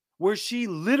 where she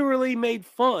literally made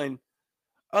fun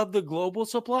of the global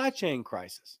supply chain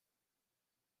crisis,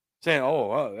 saying,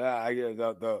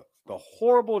 the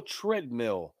horrible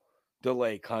treadmill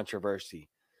delay controversy.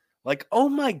 Like, oh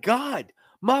my God,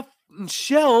 my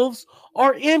shelves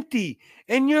are empty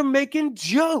and you're making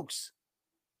jokes.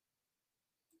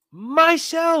 My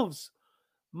shelves,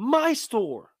 my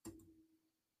store.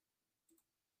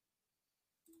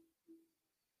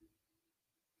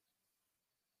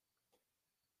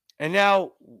 And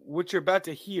now what you're about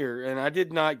to hear, and I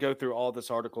did not go through all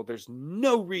this article. There's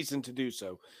no reason to do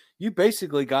so. You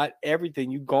basically got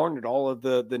everything. You garnered all of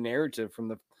the narrative from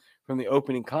the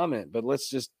opening comment. But let's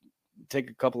just take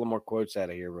a couple of more quotes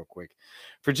out of here real quick.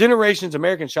 For generations,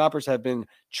 American shoppers have been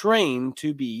trained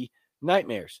to be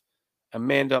nightmares.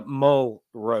 Amanda Mull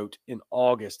wrote in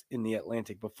August in The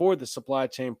Atlantic, before the supply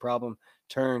chain problem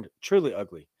turned truly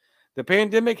ugly. The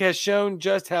pandemic has shown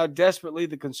just how desperately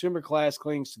the consumer class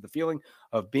clings to the feeling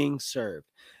of being served.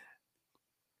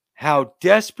 How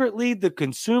desperately the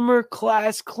consumer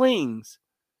class clings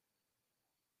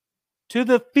to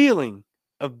the feeling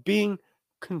of being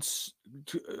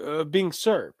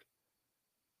served.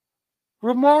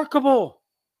 Remarkable.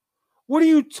 What are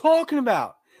you talking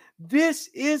about? This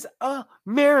is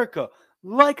America.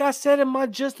 Like I said in my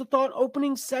Just a Thought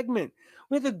opening segment,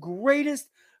 we're the greatest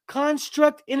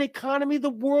construct in economy the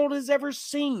world has ever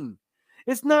seen.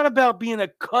 It's not about being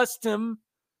accustomed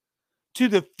to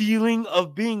the feeling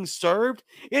of being served.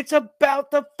 It's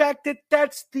about the fact that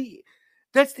that's the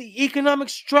economic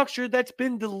structure that's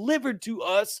been delivered to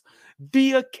us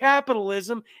via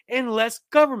capitalism and less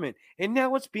government. And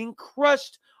now it's being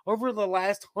crushed over the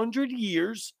last 100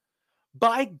 years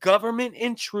by government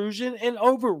intrusion and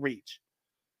overreach.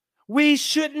 We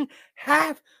shouldn't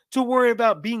have to worry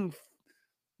about being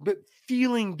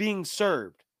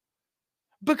served,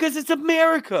 because it's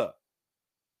America.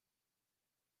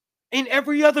 And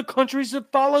every other country should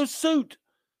follow suit.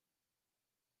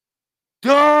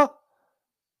 Duh.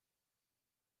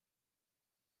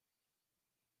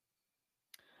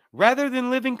 Rather than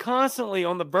living constantly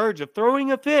on the verge of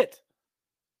throwing a fit,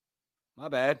 my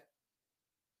bad,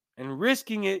 and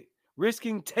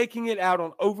risking taking it out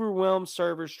on overwhelmed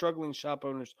servers, struggling shop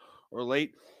owners, or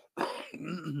late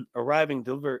arriving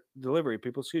delivery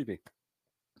people,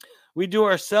 we do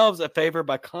ourselves a favor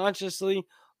by consciously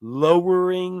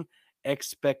lowering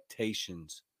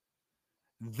expectations.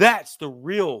 That's the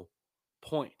real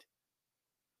point.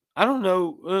 I don't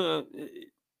know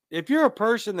if you're a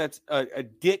person that's a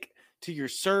dick to your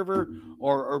server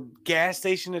or gas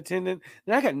station attendant,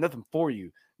 then I got nothing for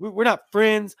you. We're not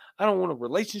friends. I don't want a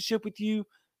relationship with you.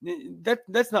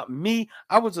 That's not me.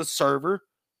 I was a server.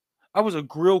 I was a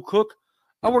grill cook.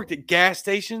 I worked at gas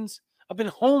stations. I've been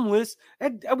homeless.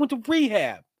 I went to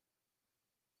rehab.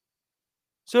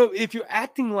 So if you're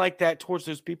acting like that towards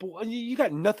those people, you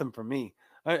got nothing from me.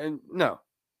 No.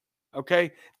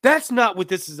 Okay? That's not what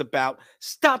this is about.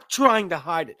 Stop trying to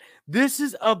hide it. This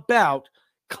is about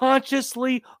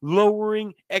consciously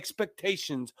lowering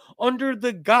expectations under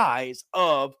the guise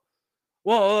of,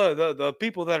 the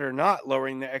people that are not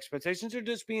lowering their expectations are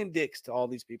just being dicks to all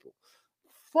these people.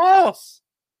 False.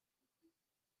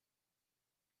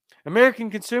 American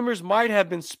consumers might have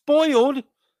been spoiled,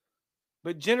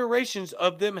 but generations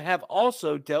of them have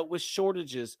also dealt with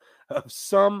shortages of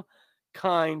some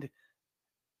kind.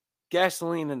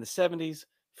 Gasoline in the 70s,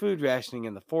 food rationing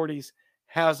in the 40s,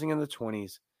 housing in the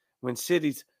 20s, when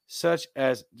cities such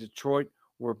as Detroit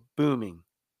were booming.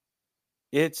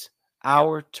 It's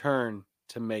our turn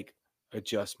to make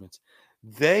adjustments.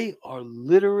 They are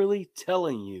literally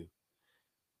telling you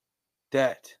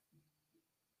that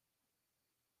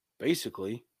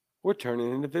basically we're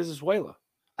turning into Venezuela.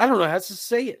 I don't know how to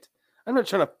say it. I'm not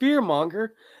trying to fearmonger.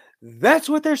 That's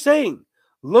what they're saying.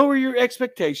 Lower your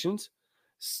expectations.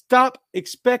 Stop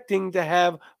expecting to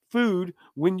have food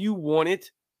when you want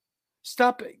it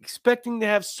Stop expecting to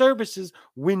have services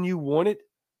when you want it.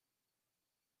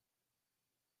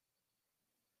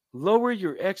 Lower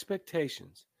your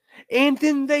expectations. And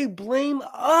then they blame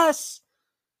us.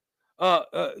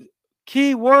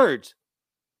 Key words.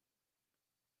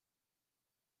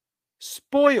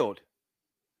 Spoiled.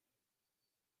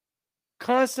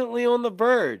 Constantly on the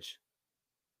verge.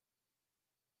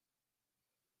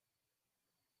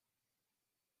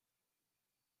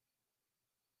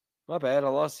 My bad, I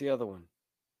lost the other one.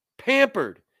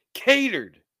 Pampered,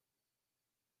 catered,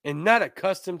 and not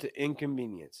accustomed to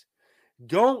inconvenience.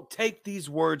 Don't take these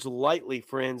words lightly,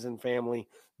 friends and family.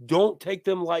 Don't take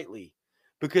them lightly,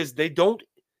 because they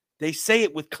say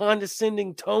it with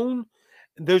condescending tone.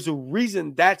 There's a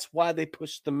reason that's why they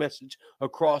push the message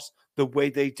across the way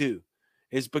they do,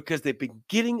 is because they've been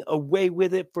getting away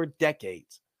with it for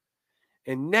decades.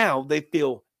 And now they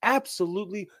feel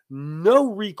absolutely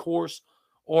no recourse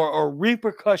or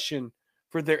repercussion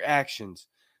for their actions.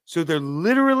 So they're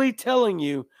literally telling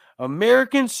you,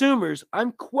 American consumers,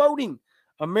 I'm quoting,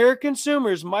 American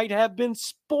consumers might have been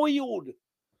spoiled,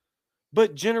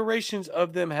 but generations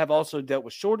of them have also dealt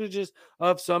with shortages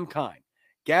of some kind.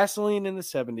 Gasoline in the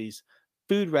 70s,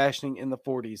 food rationing in the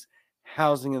 40s,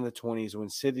 housing in the 20s, when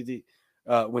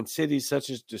cities such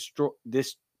as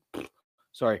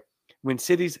when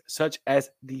cities such as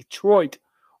Detroit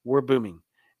were booming.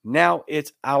 Now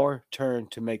it's our turn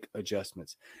to make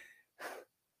adjustments.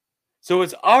 So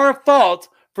it's our fault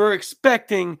for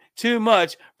expecting too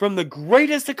much from the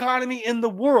greatest economy in the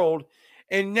world,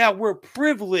 and now we're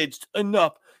privileged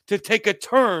enough to take a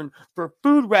turn for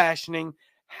food rationing,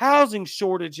 housing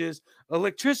shortages,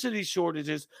 electricity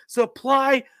shortages,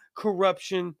 supply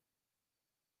corruption,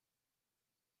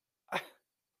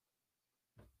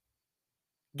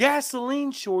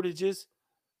 gasoline shortages.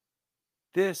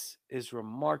 This is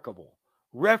remarkable.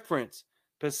 Reference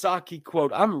Psaki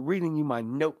quote. I'm reading you my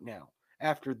note now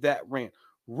after that rant.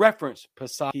 Reference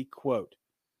Psaki quote.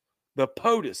 The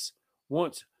POTUS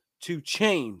wants to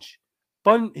change.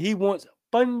 He wants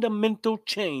fundamental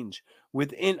change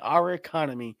within our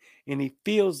economy, and he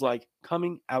feels like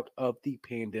coming out of the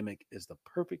pandemic is the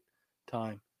perfect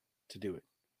time to do it.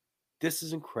 This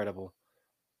is incredible.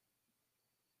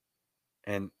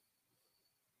 And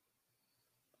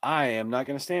I am not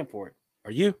going to stand for it.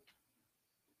 Are you?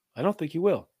 I don't think you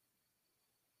will.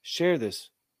 Share this.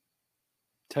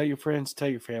 Tell your friends, tell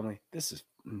your family. This is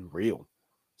real.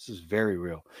 This is very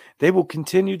real. They will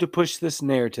continue to push this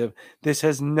narrative. This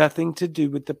has nothing to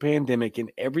do with the pandemic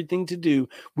and everything to do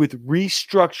with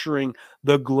restructuring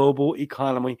the global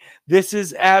economy. This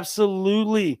is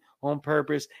absolutely on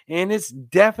purpose, and it's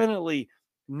definitely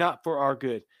not for our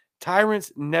good.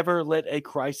 Tyrants never let a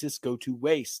crisis go to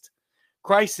waste.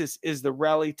 Crisis is the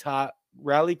rally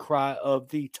cry of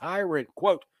the tyrant.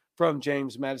 Quote from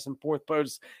James Madison, fourth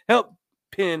POTUS, help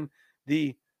pin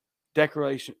the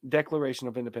Declaration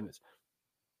of Independence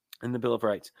and the Bill of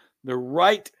Rights. The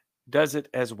right does it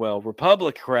as well.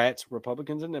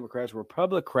 Republicans and Democrats,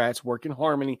 work in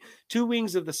harmony, two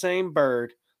wings of the same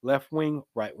bird, left wing,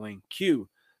 right wing. Cue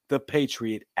the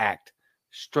Patriot Act,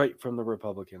 straight from the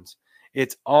Republicans.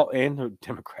 It's all, and the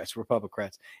Democrats,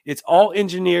 Republicans. It's all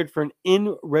engineered for an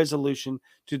end resolution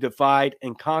to divide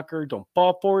and conquer. Don't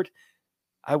fall for it.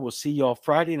 I will see y'all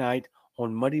Friday night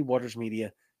on Muddy Waters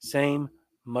Media. Same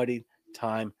muddy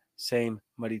time, same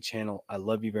muddy channel. I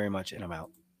love you very much, and I'm out.